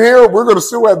audience in here, we're going to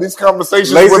still have these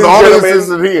conversations with the audience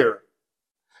isn't here.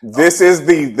 This is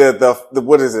the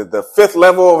what is it? The 5th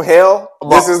level of hell?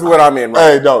 This is what I'm in right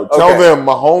now. Hey, no. Tell them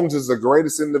Mahomes is the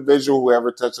greatest individual who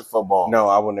ever touched a football. No,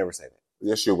 I will never say that.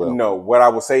 Yes, you will. No, what I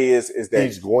will say is that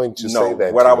he's going to say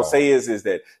that. What I will say is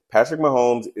that Patrick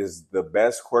Mahomes is the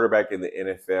best quarterback in the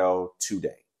NFL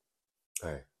today.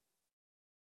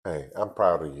 Hey, I'm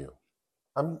proud of you.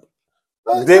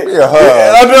 Give me a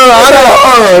hug.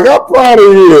 I'm proud of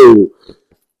you.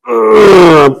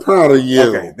 I'm proud of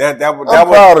you. Okay, I'm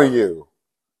proud of you.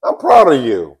 I'm proud of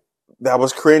you. That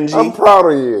was cringy. I'm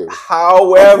proud of you.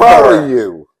 However, I'm proud of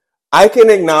you. I can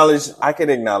acknowledge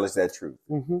that truth.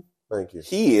 Thank you.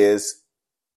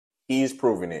 He's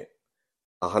proven it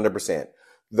 100%.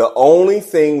 The only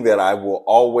thing that I will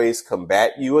always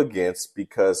combat you against,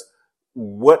 because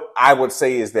what I would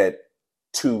say is that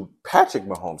to Patrick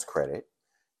Mahomes' credit,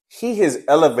 he has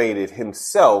elevated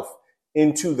himself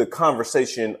into the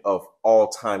conversation of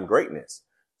all-time greatness.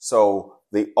 So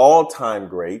the all-time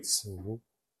greats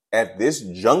at this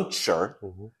juncture,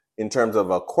 in terms of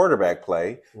a quarterback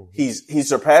play, he's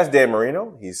surpassed Dan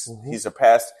Marino. He's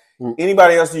surpassed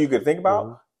anybody else that you could think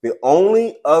about. The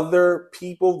only other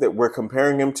people that we're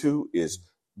comparing him to is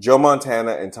Joe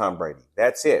Montana and Tom Brady.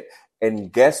 That's it.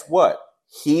 And guess what?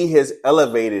 He has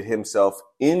elevated himself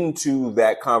into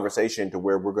that conversation to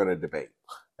where we're going to debate.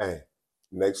 Hey,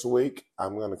 next week,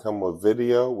 I'm going to come with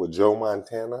video with Joe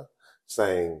Montana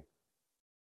saying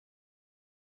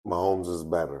Mahomes is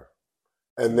better.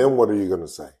 And then what are you going to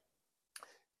say?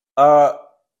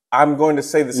 I'm going to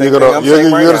say the same thing I'm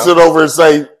saying right now. You're going to sit over and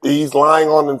say he's lying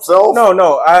on himself?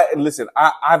 No. I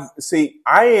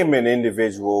am an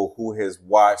individual who has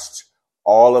watched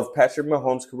all of Patrick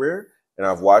Mahomes' career, and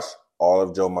I've watched all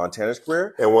of Joe Montana's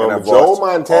career. And when Joe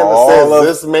Montana says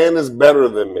this man is better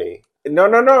than me.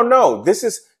 No. This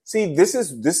is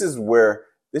where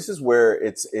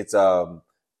it's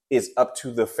up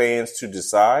to the fans to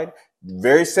decide.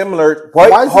 Very similar.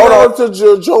 Why is it up to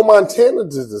Joe Montana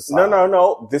to decide?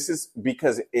 No. This is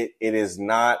because it is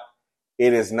not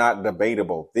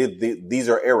debatable. These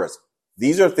are errors.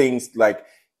 These are things like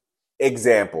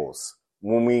examples.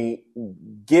 When we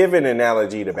give an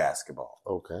analogy to basketball,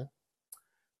 okay.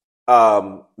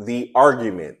 The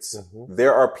arguments. Mm-hmm.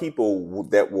 There are people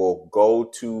that will go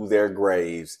to their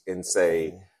graves and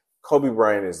say Kobe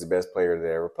Bryant is the best player that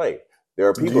ever played. There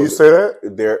are people. Do you say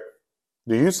that?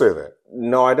 Do you say that?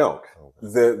 No, I don't.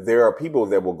 Okay. There are people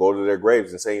that will go to their graves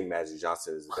and say Magic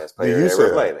Johnson is the best player that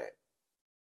ever played.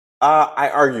 I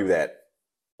argue that.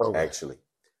 Okay. Actually,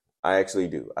 I actually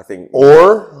do. I think.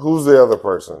 Or who's the other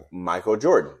person? Michael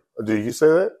Jordan. Do you say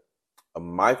that?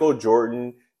 Michael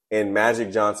Jordan and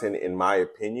Magic Johnson, in my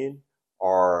opinion,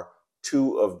 are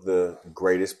two of the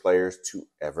greatest players to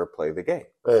ever play the game.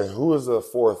 And who is the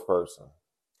fourth person?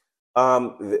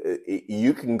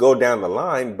 You can go down the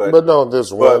line, but no,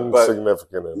 there's one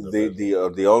significant individual.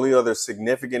 The only other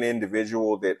significant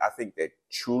individual that I think that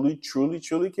truly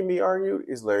can be argued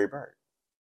is Larry Bird.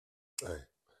 Hey,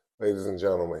 ladies and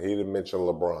gentlemen, he didn't mention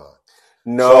LeBron.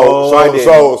 No,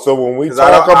 so when we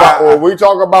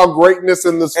talk about greatness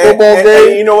in this football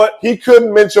game, you know what? He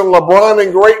couldn't mention LeBron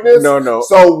and greatness. No.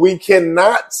 So we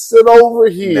cannot sit over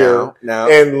here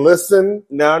and listen.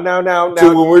 No.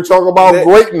 To when we talk about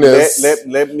greatness,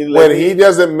 he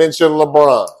doesn't mention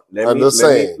LeBron. Let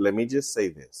me just say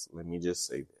this. And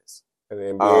the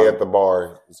NBA at the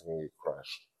bar is going to get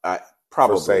crushed.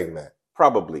 Probably for saying that.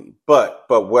 Probably, but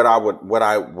what I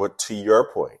would to your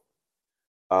point,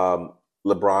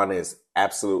 LeBron is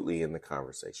absolutely in the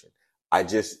conversation.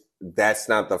 That's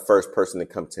not the first person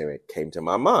that came to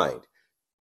my mind.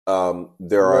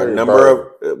 There are a number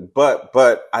of,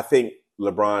 but I think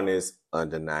LeBron is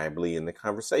undeniably in the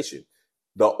conversation.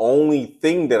 The only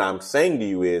thing that I'm saying to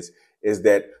you is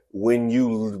that when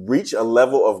you reach a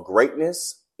level of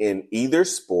greatness in either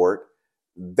sport,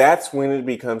 that's when it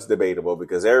becomes debatable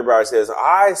because everybody says,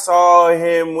 I saw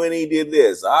him when he did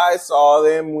this. I saw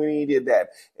them when he did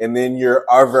that. And then you're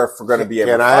ever going to be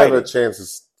able to Can I have a chance to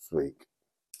speak?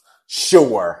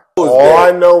 Sure. All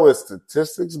I know is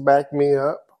statistics back me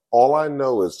up. All I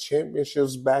know is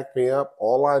championships back me up.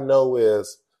 All I know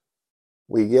is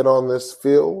we get on this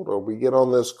field or we get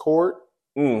on this court.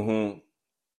 Mm-hmm.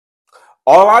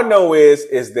 All I know is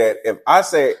that if I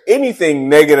say anything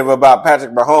negative about Patrick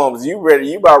Mahomes, you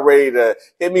about ready to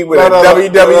hit me with a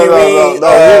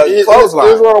WWE clothesline.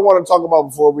 Here's what I want to talk about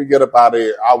before we get up out of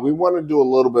here. We want to do a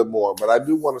little bit more, but I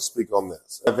do want to speak on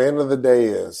this. At the end of the day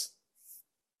is,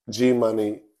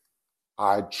 G-Money,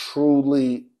 I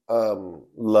truly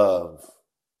love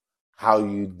how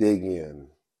you dig in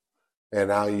and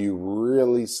how you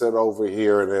really sit over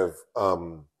here and have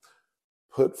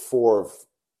put forth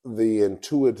the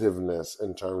intuitiveness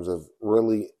in terms of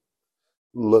really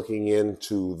looking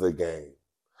into the game.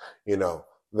 You know,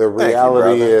 the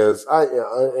reality is,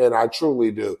 I truly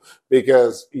do,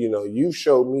 because, you know, you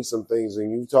showed me some things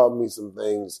and you taught me some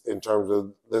things in terms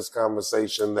of this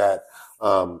conversation that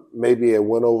maybe it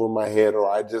went over my head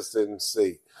or I just didn't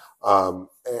see. And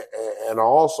I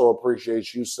also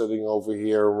appreciate you sitting over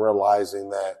here and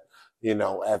realizing that, you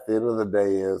know, at the end of the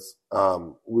day is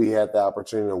we had the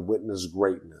opportunity to witness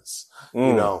greatness.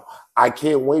 You know, I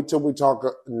can't wait till we talk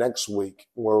next week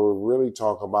where we really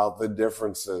talk about the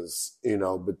differences, you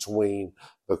know, between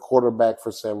the quarterback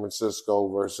for San Francisco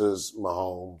versus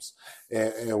Mahomes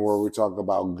and where we talk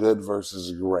about good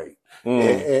versus great.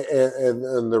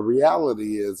 And the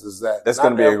reality is that that's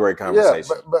going to be a great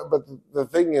conversation. Yeah, but the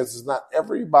thing is not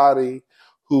everybody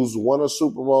who's won a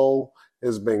Super Bowl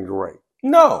has been great.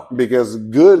 No. Because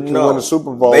good can win a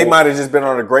Super Bowl. They might have just been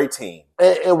on a great team.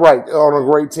 And right, on a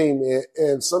great team.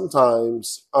 And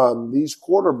sometimes these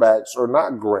quarterbacks are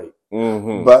not great,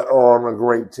 but are on a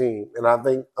great team. And I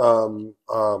think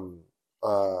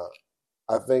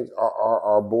I think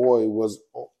our boy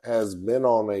has been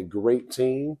on a great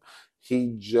team.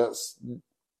 He just,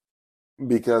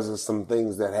 because of some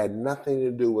things that had nothing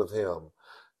to do with him,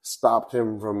 stopped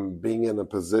him from being in a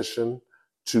position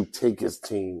to take his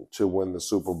team to win the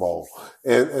Super Bowl.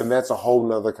 And that's a whole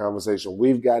nother conversation.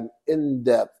 We've gotten in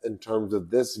depth in terms of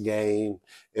this game,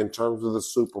 in terms of the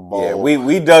Super Bowl. Yeah,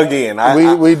 we dug in.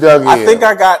 We dug in. I think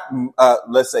I got,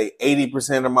 let's say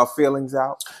 80% of my feelings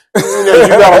out. You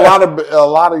got a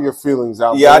lot of your feelings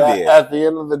out. Yeah, but I did. At the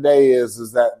end of the day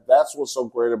is that's what's so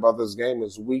great about this game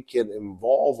is we can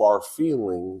involve our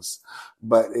feelings,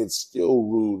 but it's still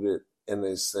rooted in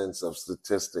a sense of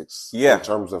statistics, in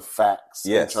terms of facts,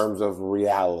 in terms of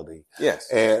reality.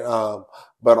 Yes. And,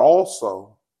 but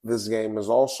also this game is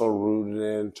also rooted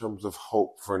in terms of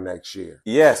hope for next year.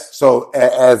 Yes. So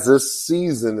as this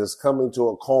season is coming to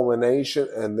a culmination,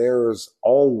 and there is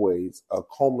always a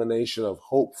culmination of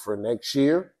hope for next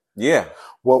year. Yeah.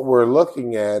 What we're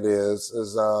looking at is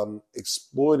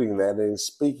exploiting that and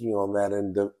speaking on that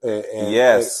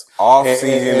off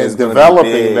season is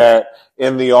developing that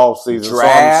in the off season.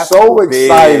 Draft, so I'm so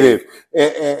excited,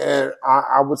 and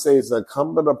I would say it's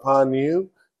incumbent upon you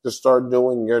to start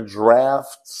doing your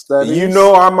draft studies. You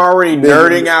know, I'm already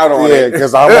nerding out on it. Yeah,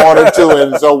 because I wanted to.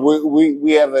 And so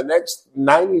we have the next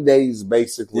 90 days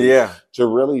basically to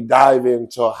really dive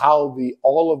into how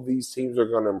all of these teams are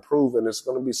going to improve. And it's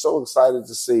going to be so excited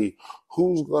to see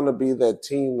who's going to be that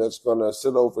team that's going to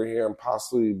sit over here and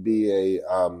possibly be a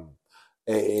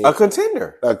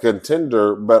contender,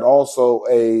 but also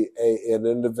an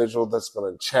individual that's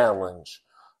going to challenge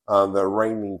the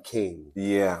reigning king.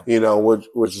 Yeah. You know,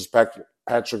 which is Patrick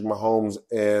Mahomes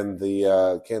and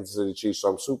the Kansas City Chiefs. So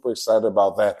I'm super excited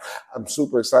about that. I'm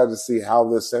super excited to see how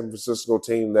this San Francisco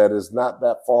team that is not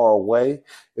that far away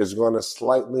is going to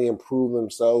slightly improve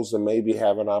themselves and maybe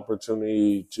have an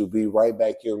opportunity to be right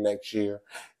back here next year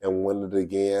and win it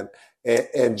again.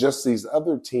 And just these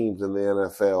other teams in the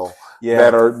NFL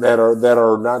that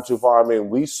are not too far. I mean,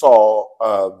 we saw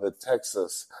the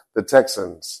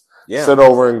Texans sit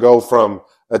over and go from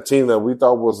a team that we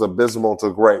thought was abysmal to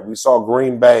great. We saw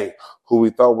Green Bay, who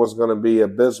we thought was going to be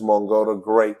abysmal, and go to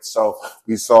great. So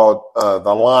we saw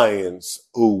the Lions,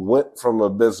 who went from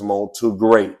abysmal to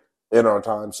great in our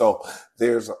time. So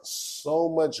there's so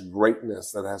much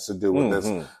greatness that has to do with this.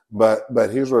 But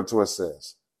here's what twist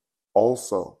says.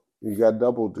 Also, you got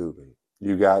double duty.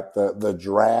 You got the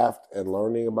draft and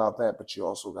learning about that, but you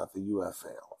also got the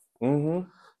UFL.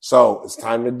 So it's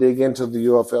time to dig into the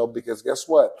UFL because guess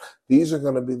what? These are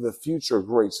going to be the future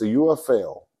greats. The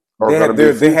UFL are going to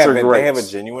be future greats. They have a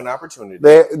genuine opportunity.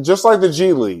 Just like the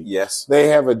G League. Yes. They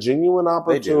have a genuine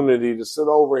opportunity to sit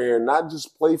over here and not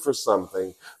just play for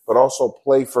something, but also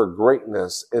play for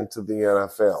greatness into the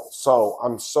NFL. So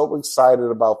I'm so excited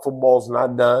about football's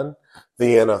not done.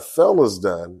 The NFL is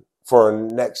done for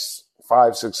the next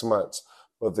 5-6 months.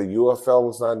 But the UFL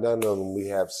is not done, and we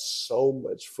have so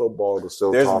much football to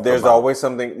still talk about. There's always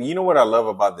something. You know what I love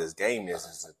about this game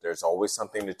is that there's always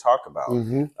something to talk about.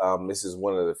 This is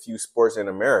one of the few sports in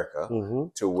America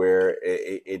to where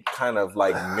it kind of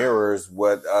like mirrors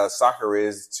what soccer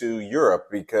is to Europe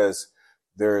because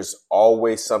there's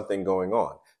always something going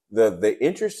on. The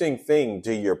interesting thing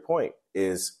to your point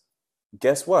is,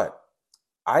 guess what?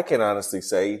 I can honestly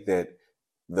say that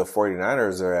the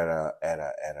 49ers are at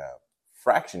a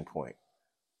fraction point.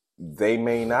 They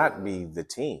may not be the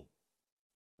team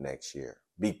next year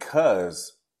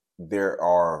because there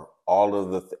are all of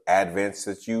the advents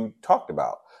that you talked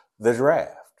about. The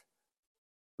draft,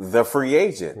 the free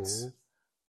agents,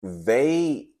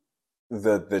 the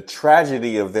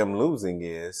tragedy of them losing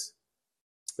is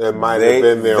that might have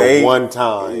been there one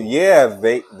time. Yeah,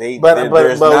 but we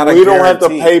don't have to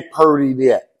pay Purdy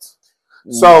yet.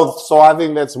 So I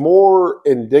think that's more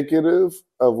indicative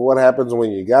of what happens when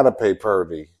you got to pay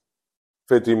Purdy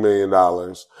 $50 million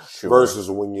versus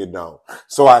when you don't.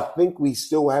 So I think we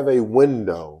still have a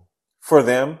window for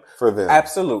them.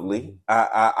 Absolutely.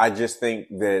 I just think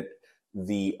that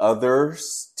the other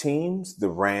teams, the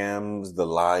Rams, the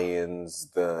Lions,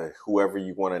 the whoever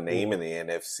you want to name in the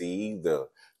NFC, the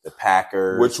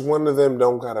Packers. Which one of them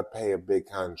don't got to pay a big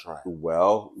contract?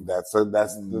 Well, that's a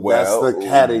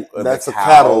catalyst.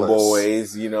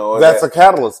 Cowboys, you know, that's a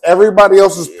catalyst. Everybody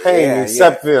else is paying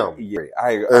except them. Yeah,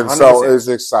 and so it's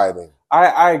exciting.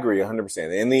 I agree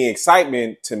 100%. And the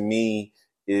excitement to me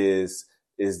is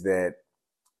that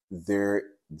there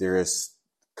is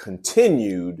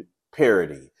continued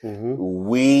parity.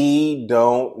 We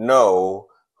don't know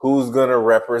who's going to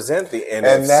represent the NFC.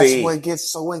 And that's what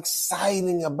gets so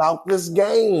exciting about this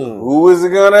game. Who is it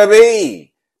going to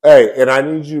be? Hey, and I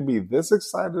need you to be this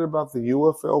excited about the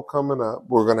UFL coming up.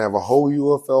 We're going to have a whole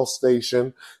UFL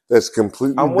station that's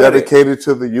completely dedicated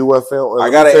to the UFL. And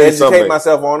I got to educate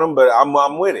myself on them, but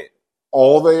I'm with it.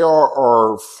 All they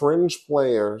are fringe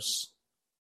players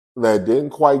that didn't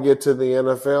quite get to the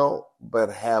NFL, but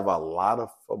have a lot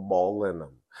of football in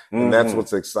them. And that's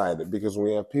what's exciting, because when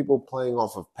we have people playing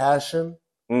off of passion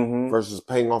versus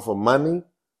paying off of money,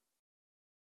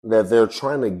 that they're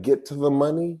trying to get to the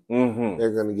money,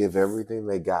 they're going to give everything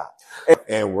they got.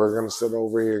 And we're going to sit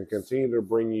over here and continue to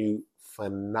bring you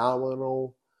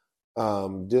phenomenal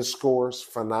discourse,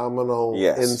 phenomenal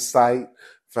insight,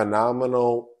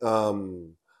 phenomenal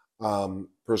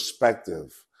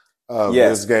perspective of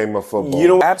this game of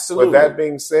football. Absolutely. With that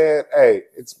being said, hey,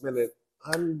 it's been an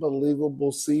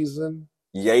unbelievable season.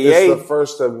 It's the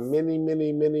first of many,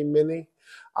 many, many, many.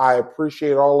 I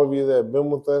appreciate all of you that have been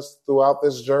with us throughout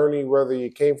this journey, whether you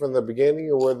came from the beginning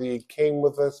or whether you came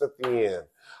with us at the end.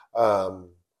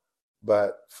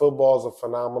 But football is a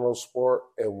phenomenal sport,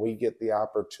 and we get the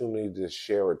opportunity to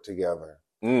share it together.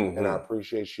 And I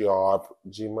appreciate you all.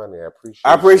 G-Money,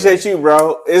 I appreciate you,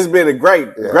 bro. It's been a great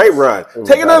run.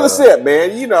 Take another sip,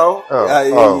 man. You know,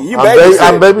 you babysitting.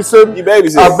 I'm babysitting. You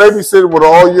babysitting. I'm babysitting with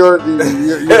all your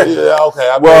okay.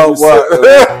 I'm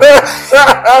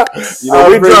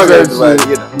we drunk, but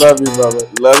love you, brother.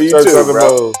 Love you too,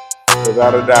 bro.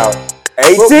 Without a doubt.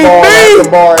 ATB. Football at the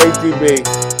bar,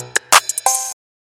 ATB.